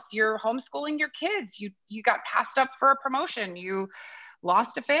house, you're homeschooling your kids, you got passed up for a promotion, you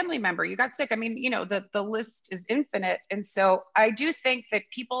lost a family member, you got sick. I mean, the list is infinite. And so I do think that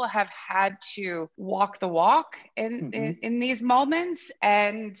people have had to walk the walk in these moments.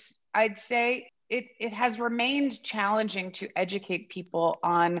 And I'd say it has remained challenging to educate people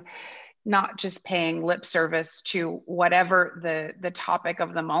on not just paying lip service to whatever the topic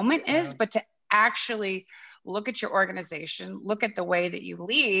of the moment is, but to actually look at your organization, look at the way that you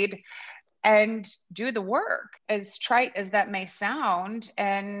lead, and do the work, as trite as that may sound.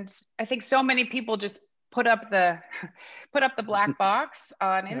 And I think so many people just put up the black box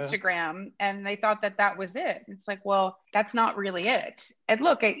on Instagram and they thought that was it. It's like, well, that's not really it. And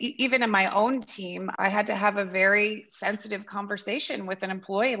look, even in my own team, I had to have a very sensitive conversation with an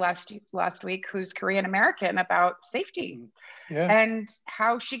employee last week who's Korean American about safety and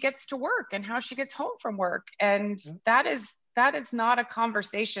how she gets to work and how she gets home from work. And that is not a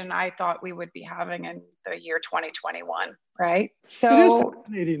conversation I thought we would be having in the year 2021, right? So it is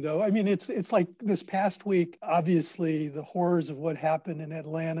fascinating, though. I mean, it's like this past week, obviously, the horrors of what happened in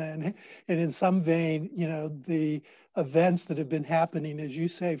Atlanta, and in some vein, the events that have been happening, as you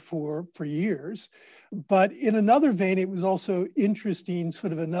say, for years. But in another vein, it was also interesting,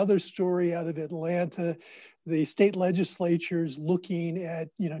 sort of another story out of Atlanta, the state legislatures looking at,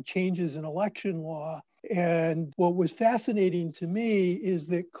 changes in election law. And what was fascinating to me is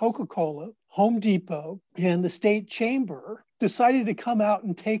that Coca-Cola, Home Depot, and the state chamber decided to come out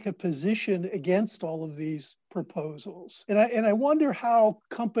and take a position against all of these proposals. And I wonder how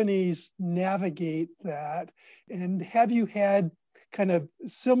companies navigate that. And have you had kind of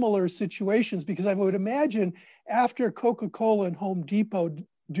similar situations? Because I would imagine after Coca-Cola and Home Depot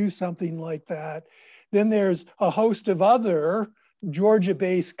do something like that, then there's a host of other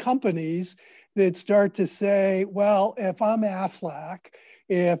Georgia-based companies that start to say, well, if I'm Aflac,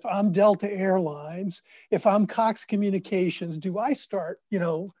 if I'm Delta Airlines, if I'm Cox Communications, do I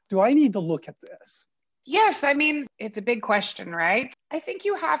need to look at this? Yes, I mean, it's a big question, right? I think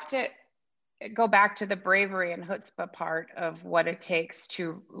you have to go back to the bravery and chutzpah part of what it takes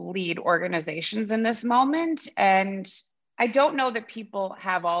to lead organizations in this moment. And I don't know that people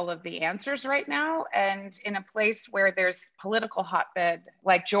have all of the answers right now. And in a place where there's political hotbed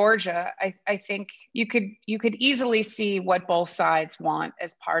like Georgia, I think you could easily see what both sides want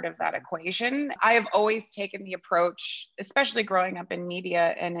as part of that equation. I have always taken the approach, especially growing up in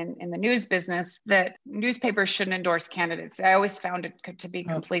media and in the news business, that newspapers shouldn't endorse candidates. I always found it to be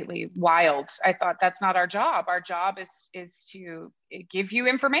completely wild. I thought that's not our job. Our job is to give you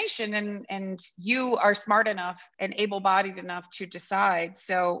information and you are smart enough and able-bodied enough to decide.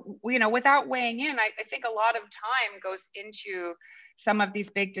 So, without weighing in, I think a lot of time goes into some of these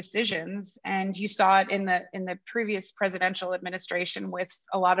big decisions. And you saw it in the previous presidential administration with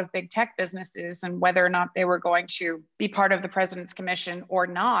a lot of big tech businesses and whether or not they were going to be part of the president's commission or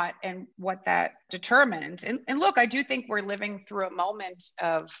not, and what that determined. And look, I do think we're living through a moment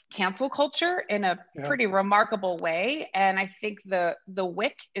of cancel culture in a pretty remarkable way. And I think the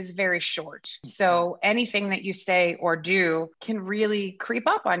wick is very short. So anything that you say or do can really creep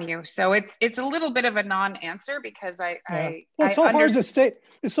up on you. So it's a little bit of a non-answer because it's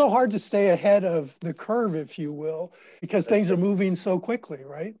so hard to stay ahead of the curve, if you will, because things are moving so quickly,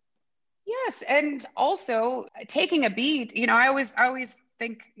 right? Yes. And also taking a beat, I always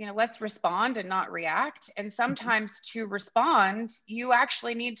think, let's respond and not react. And sometimes to respond, you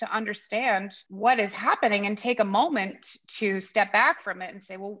actually need to understand what is happening and take a moment to step back from it and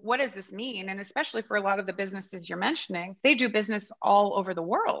say, well, what does this mean? And especially for a lot of the businesses you're mentioning, they do business all over the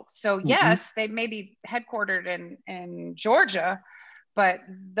world. So yes, they may be headquartered in Georgia, but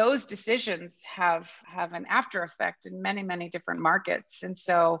those decisions have an after effect in many, many different markets. And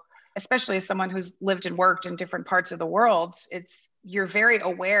so especially as someone who's lived and worked in different parts of the world, you're very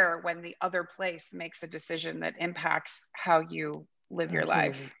aware when the other place makes a decision that impacts how you live your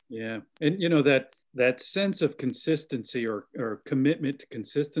life. Yeah. And that sense of consistency or commitment to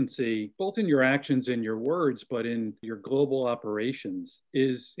consistency, both in your actions and your words, but in your global operations,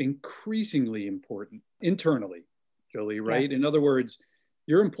 is increasingly important internally, Jolie, right? Yes. In other words,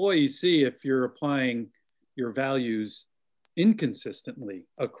 your employees see if you're applying your values inconsistently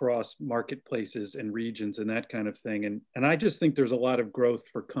across marketplaces and regions and that kind of thing. And I just think there's a lot of growth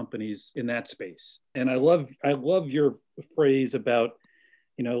for companies in that space. And I love your phrase about,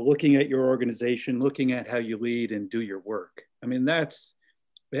 looking at your organization, looking at how you lead and do your work. I mean,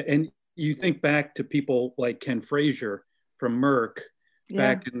 and you think back to people like Ken Frazier from Merck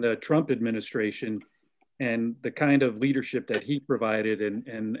back in the Trump administration and the kind of leadership that he provided.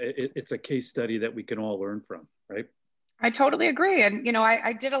 And it's a case study that we can all learn from, right? I totally agree. And,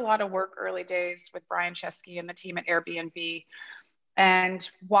 I did a lot of work early days with Brian Chesky and the team at Airbnb, and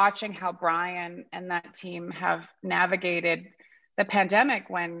watching how Brian and that team have navigated the pandemic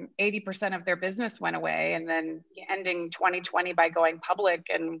when 80% of their business went away, and then ending 2020 by going public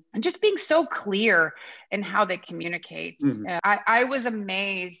and just being so clear in how they communicate. Mm-hmm. I was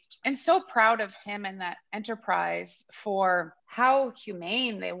amazed and so proud of him and that enterprise for how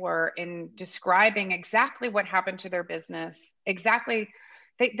humane they were in describing exactly what happened to their business. Exactly.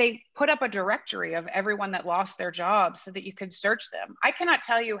 They put up a directory of everyone that lost their jobs so that you could search them. I cannot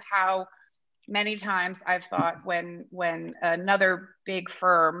tell you how many times I've thought when another big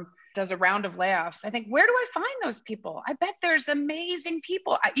firm does a round of layoffs, I think, where do I find those people? I bet there's amazing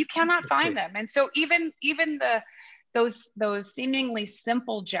people. You cannot find them. And so even those seemingly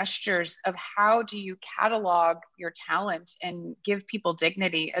simple gestures of how do you catalog your talent and give people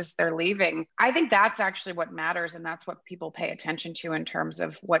dignity as they're leaving, I think that's actually what matters. And that's what people pay attention to in terms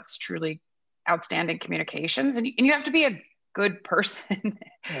of what's truly outstanding communications. And you have to be a good person,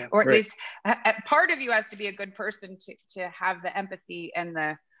 or at least part of you has to be a good person to have the empathy and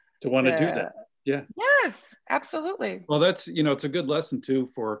to want to do that. Yeah. Yes, absolutely. Well, that's, it's a good lesson too,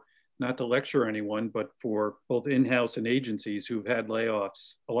 for not to lecture anyone, but for both in-house and agencies who've had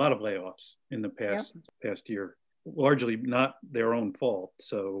layoffs, a lot of layoffs in the past year, largely not their own fault.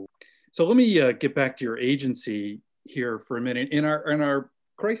 So let me get back to your agency here for a minute. In our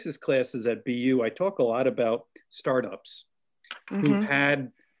crisis classes at BU, I talk a lot about startups who've had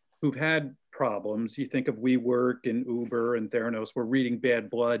problems. You think of WeWork and Uber and Theranos. We're reading Bad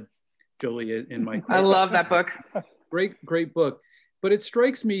Blood, Jolie, in my class. I love that book. Great book. But it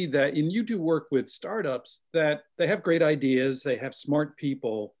strikes me that, and you do work with startups, that they have great ideas, they have smart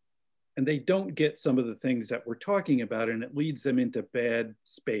people, and they don't get some of the things that we're talking about, and it leads them into bad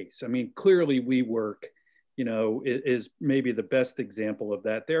space. I mean, clearly WeWork, is maybe the best example of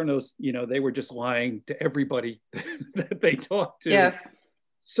that. Theranos, they were just lying to everybody that they talked to. Yes.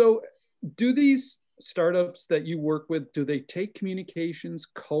 So do these startups that you work with, do they take communications,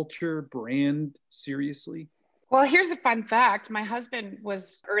 culture, brand seriously? Well, here's a fun fact. My husband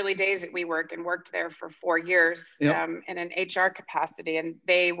was early days at WeWork and worked there for 4 years in an HR capacity. And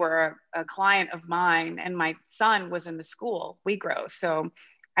they were a client of mine, and my son was in the school, WeGrow. So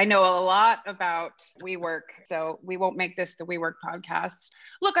I know a lot about WeWork, so we won't make this the WeWork podcast.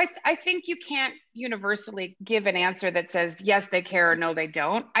 Look, I think you can't universally give an answer that says, yes, they care or no, they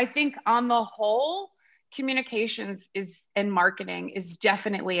don't. I think on the whole, communications and marketing is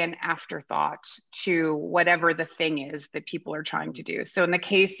definitely an afterthought to whatever the thing is that people are trying to do. So in the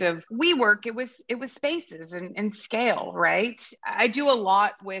case of WeWork, it was spaces and scale, right? I do a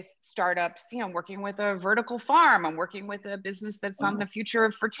lot with startups, I'm working with a vertical farm. I'm working with a business that's on the future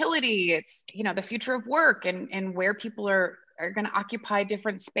of fertility. It's, the future of work and where people are going to occupy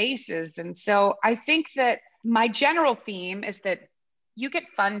different spaces. And so I think that my general theme is that you get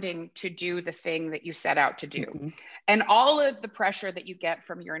funding to do the thing that you set out to do. Mm-hmm. And all of the pressure that you get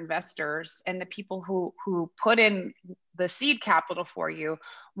from your investors and the people who put in the seed capital for you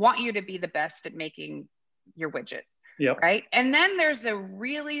want you to be the best at making your widget. Yep. Right. And then there's a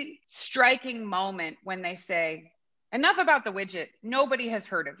really striking moment when they say, enough about the widget. Nobody has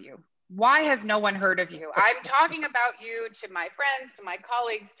heard of you. Why has no one heard of you? I'm talking about you to my friends, to my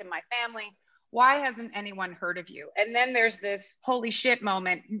colleagues, to my family. Why hasn't anyone heard of you? And then there's this holy shit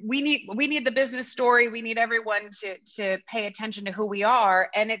moment. We need the business story. We need everyone to pay attention to who we are.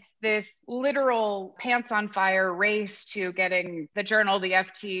 And it's this literal pants on fire race to getting the Journal, the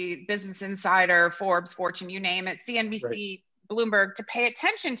FT, Business Insider, Forbes, Fortune, you name it, CNBC, right. Bloomberg, to pay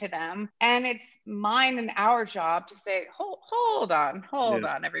attention to them. And it's mine and our job to say, hold on,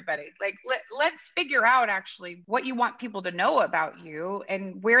 everybody. Like, let's figure out actually what you want people to know about you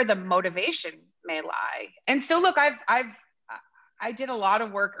and where the motivation may lie. And so look, I did a lot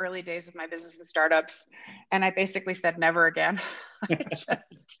of work early days with my business and startups, and I basically said never again.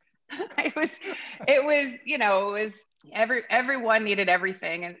 It was everyone needed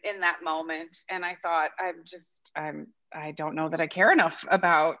everything in that moment. And I thought, I don't know that I care enough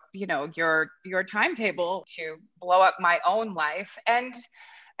about, your timetable to blow up my own life. And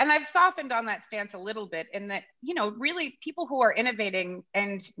I've softened on that stance a little bit in that, really people who are innovating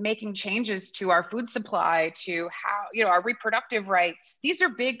and making changes to our food supply, to how, our reproductive rights, these are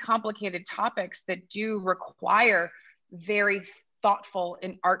big, complicated topics that do require very thoughtful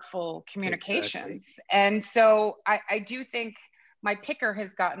and artful communications. Exactly. And so I do think my picker has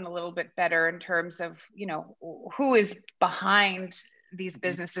gotten a little bit better in terms of, who is behind these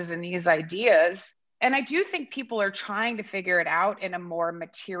businesses and these ideas. And I do think people are trying to figure it out in a more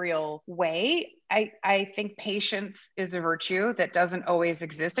material way. I think patience is a virtue that doesn't always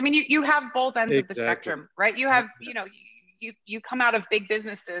exist. I mean, you have both ends of the spectrum, right? You have, you come out of big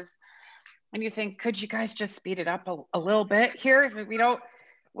businesses and you think, could you guys just speed it up a little bit here?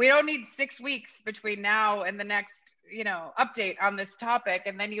 We don't need 6 weeks between now and the next, update on this topic.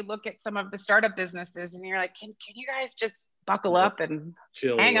 And then you look at some of the startup businesses and you're like, can you guys just buckle up and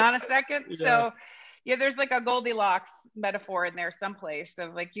chill, hang on a second? Yeah. So yeah, there's like a Goldilocks metaphor in there someplace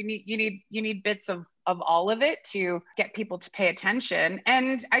of like, you need bits of all of it to get people to pay attention.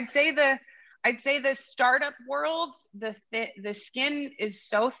 And I'd say the startup world, the skin is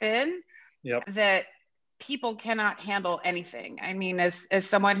so thin that people cannot handle anything. I mean, as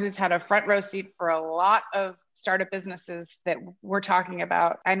someone who's had a front row seat for a lot of startup businesses that we're talking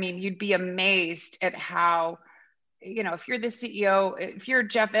about, I mean, you'd be amazed at how, if you're the CEO, if you're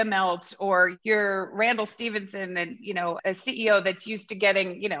Jeff Immelt or you're Randall Stevenson and, a CEO that's used to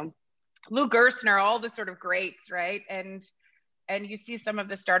getting, Lou Gerstner, all the sort of greats, right? And you see some of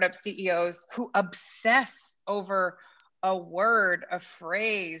the startup CEOs who obsess over a word, a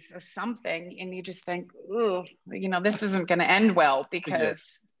phrase, a something, and you just think, ooh, this isn't going to end well because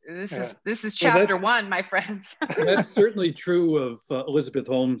this is chapter one, my friends. That's certainly true of Elizabeth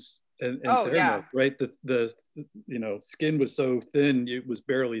Holmes and right? The skin was so thin, it was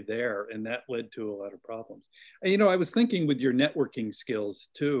barely there, and that led to a lot of problems. And, I was thinking with your networking skills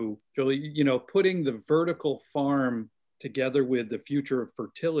too, Jolie, putting the vertical farm together with the future of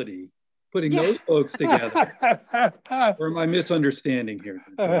fertility, putting those folks together. Or am I misunderstanding here?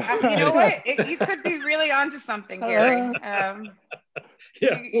 You know what? You could be really onto something, Gary.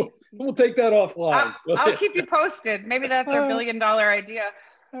 We'll take that offline. I'll keep you posted. Maybe that's our $1 billion idea.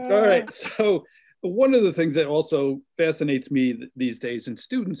 All right. So one of the things that also fascinates me these days, and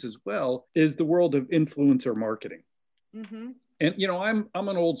students as well, is the world of influencer marketing. Mm-hmm. And, I'm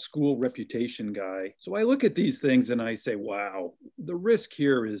an old school reputation guy. So I look at these things and I say, wow, the risk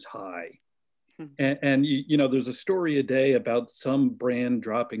here is high. And there's a story a day about some brand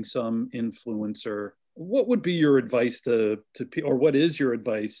dropping some influencer. What would be your advice or what is your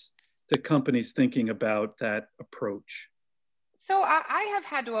advice to companies thinking about that approach? So I have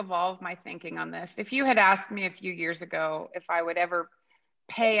had to evolve my thinking on this. If you had asked me a few years ago if I would ever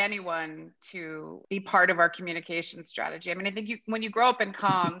pay anyone to be part of our communication strategy, I mean, I think when you grow up in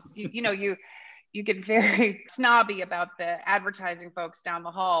comms, you get very snobby about the advertising folks down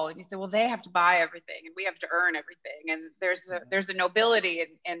the hall, and you say, well, they have to buy everything and we have to earn everything. And there's a nobility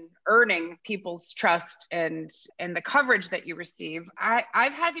in earning people's trust and the coverage that you receive.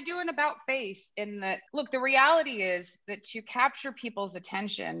 I've had to do an about face in that, look, the reality is that to capture people's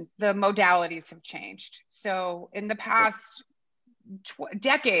attention, the modalities have changed. So in the past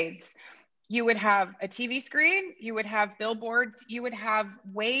decades, you would have a TV screen, you would have billboards, you would have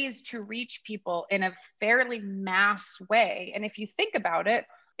ways to reach people in a fairly mass way. And if you think about it,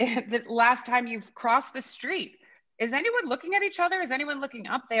 the last time you've crossed the street, is anyone looking at each other? Is anyone looking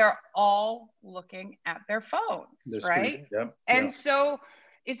up? They are all looking at their phones, right? Yep. And so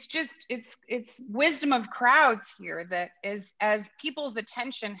it's just, it's wisdom of crowds here that as people's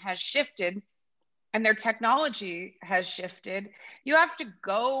attention has shifted and their technology has shifted, you have to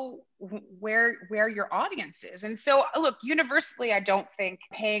go where your audience is. And so, look, universally, I don't think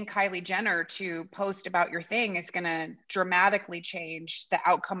paying Kylie Jenner to post about your thing is going to dramatically change the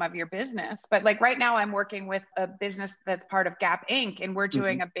outcome of your business. But like right now, I'm working with a business that's part of Gap Inc., and we're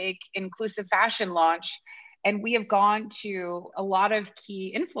doing a big inclusive fashion launch. And we have gone to a lot of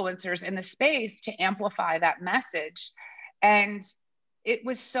key influencers in the space to amplify that message. And it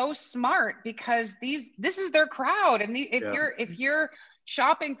was so smart because this is their crowd. And if you're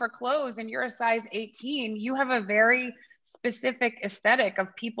shopping for clothes and you're a size 18, you have a very specific aesthetic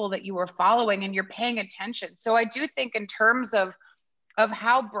of people that you are following and you're paying attention. So I do think in terms of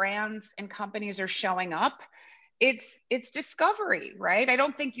how brands and companies are showing up, it's discovery, right? I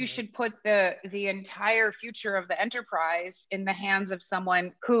don't think you should put the entire future of the enterprise in the hands of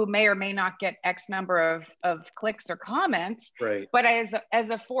someone who may or may not get X number of clicks or comments. Right. But as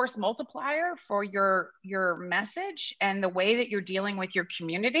a force multiplier for your message and the way that you're dealing with your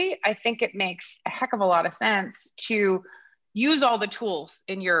community, I think it makes a heck of a lot of sense to use all the tools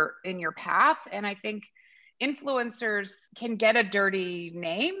in your path. And I think influencers can get a dirty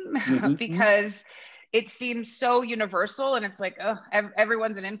name because it seems so universal, and it's like, oh,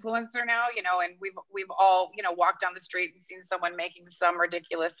 everyone's an influencer now, and we've all, walked down the street and seen someone making some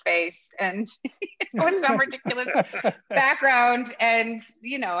ridiculous face and with some ridiculous background, and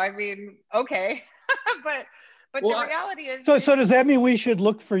I mean, okay, but the reality is. So does that mean we should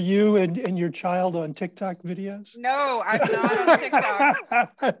look for you and your child on TikTok videos? No, I'm not on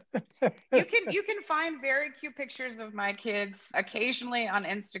TikTok. You can find very cute pictures of my kids occasionally on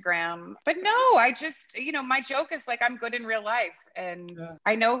Instagram. But no, I just, my joke is like, I'm good in real life and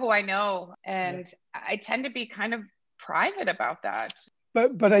I know who I know. And I tend to be kind of private about that.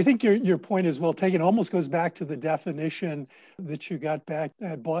 But I think your point is well taken. Almost goes back to the definition that you got back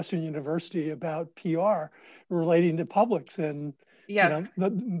at Boston University about PR relating to publics, and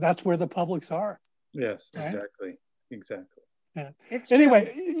that's where the publics are. Yes, right? Exactly. Yeah.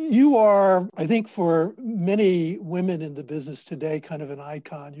 Anyway, you are, I think, for many women in the business today, kind of an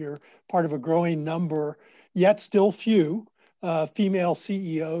icon. You're part of a growing number, yet still few, female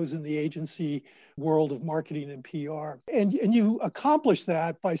CEOs in the agency world of marketing and PR. And you accomplish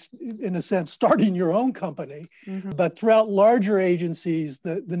that by, in a sense, starting your own company. But throughout larger agencies,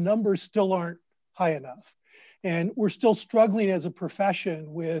 the numbers still aren't high enough. And we're still struggling as a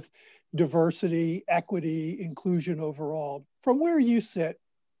profession with diversity, equity, inclusion overall. From where you sit,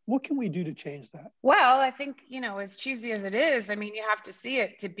 what can we do to change that? Well, I think, as cheesy as it is, I mean, you have to see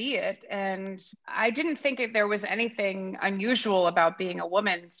it to be it. And I didn't think there was anything unusual about being a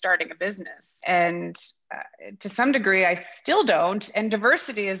woman starting a business. And to some degree, I still don't. And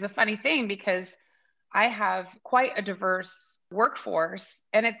diversity is a funny thing because I have quite a diverse workforce,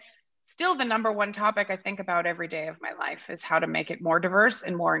 and it's still the number one topic I think about every day of my life is how to make it more diverse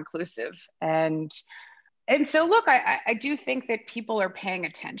and more inclusive. And so, look, I do think that people are paying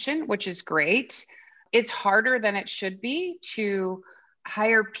attention, which is great. It's harder than it should be to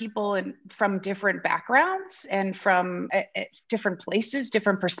hire people from different backgrounds and from different places,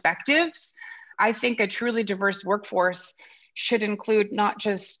 different perspectives. I think a truly diverse workforce should include not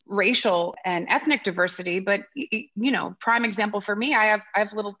just racial and ethnic diversity, but, prime example for me, I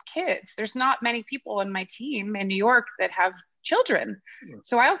have little kids. There's not many people on my team in New York that have children.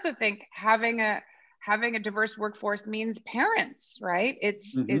 So I also think having a diverse workforce means parents, right?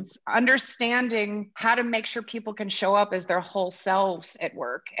 It's understanding how to make sure people can show up as their whole selves at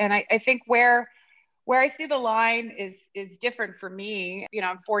work. And I think where I see the line is different for me.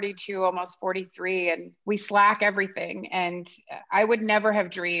 I'm 42, almost 43, and we Slack everything. And I would never have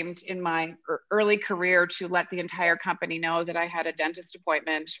dreamed in my early career to let the entire company know that I had a dentist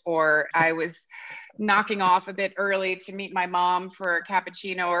appointment, or I was knocking off a bit early to meet my mom for a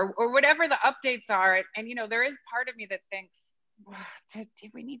cappuccino, or whatever the updates are. And, there is part of me that thinks do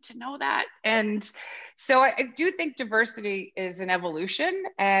we need to know that? And so I do think diversity is an evolution.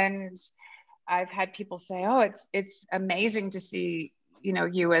 And I've had people say, oh, it's amazing to see,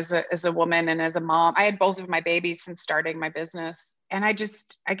 you as a woman and as a mom. I had both of my babies since starting my business. And I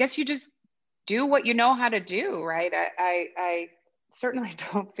guess you just do what you know how to do, right? I certainly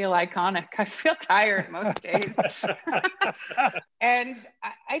don't feel iconic. I feel tired most days. And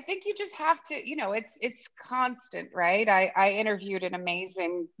I think you just have to, it's constant, right? I interviewed an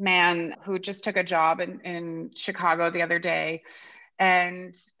amazing man who just took a job in Chicago the other day,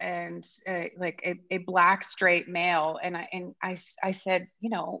 and like a Black straight male. And I said,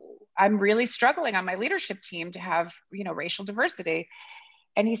 I'm really struggling on my leadership team to have, racial diversity.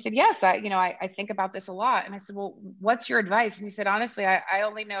 And he said, yes, I think about this a lot. And I said, well, what's your advice? And he said, honestly, I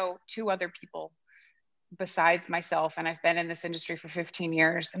only know 2 other people besides myself. And I've been in this industry for 15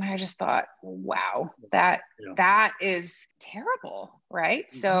 years. And I just thought, wow, that is terrible. Right.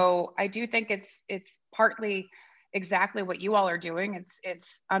 Mm-hmm. So I do think it's partly exactly what you all are doing.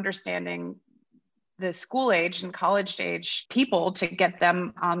 It's understanding the school age and college age people to get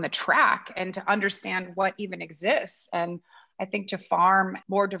them on the track and to understand what even exists. And I think to farm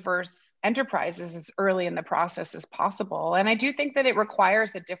more diverse enterprises as early in the process as possible. And I do think that it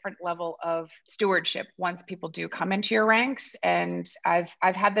requires a different level of stewardship once people do come into your ranks. And I've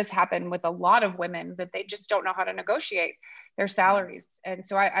had this happen with a lot of women that they just don't know how to negotiate their salaries. And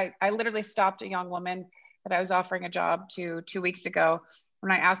so I literally stopped a young woman that I was offering a job to 2 weeks ago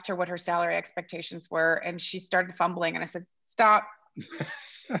when I asked her what her salary expectations were, and she started fumbling. And I said, stop.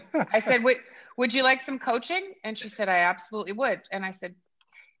 I said, would you like some coaching? And she said, I absolutely would. And I said,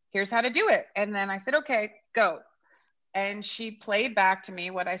 here's how to do it. And then I said, okay, go. And she played back to me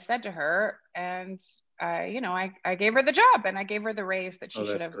what I said to her. And, I gave her the job, and I gave her the raise that she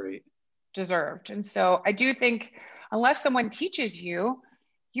should have deserved. And so I do think unless someone teaches you,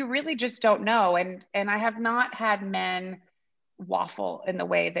 you really just don't know. And I have not had men waffle in the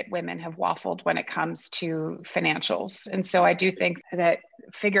way that women have waffled when it comes to financials. And so I do think that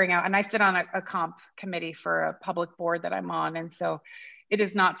figuring out, and I sit on a comp committee for a public board that I'm on. And so it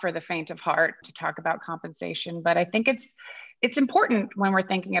is not for the faint of heart to talk about compensation, but I think it's important when we're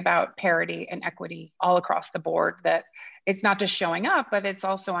thinking about parity and equity all across the board, that it's not just showing up, but it's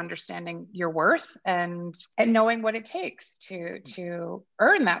also understanding your worth and knowing what it takes to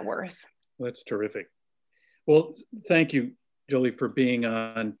earn that worth. That's terrific. Well, thank you, Jolie, for being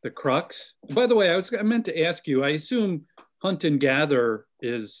on the Crux. By the way, I meant to ask you, I assume hunt and gather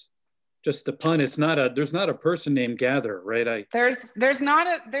is just a pun. There's not a person named Gather, right? There's not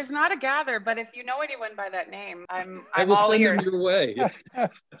a Gather, but if you know anyone by that name, I'm all ears. Your way.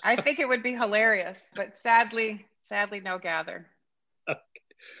 I think it would be hilarious, but sadly no Gather. Okay.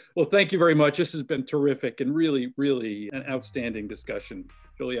 Well, thank you very much. This has been terrific and really, really an outstanding discussion.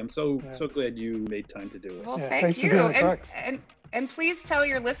 Jolie, I'm so glad you made time to do it. Well, thank you. And please tell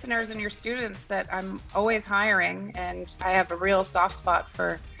your listeners and your students that I'm always hiring, and I have a real soft spot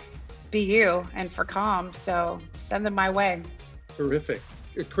for BU and for comm, so send them my way. Terrific.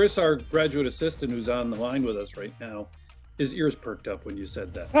 Chris, our graduate assistant who's on the line with us right now, his ears perked up when you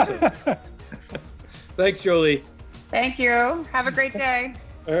said that. So. Thanks, Jolie. Thank you. Have a great day.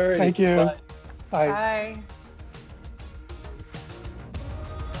 All right. Thank you. Bye. Bye. Bye.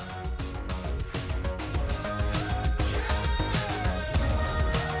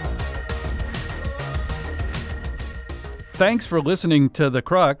 Thanks for listening to The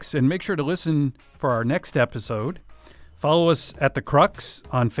Crux, and make sure to listen for our next episode. Follow us at The Crux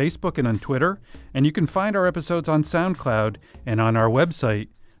on Facebook and on Twitter, and you can find our episodes on SoundCloud and on our website,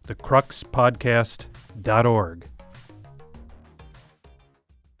 thecruxpodcast.org.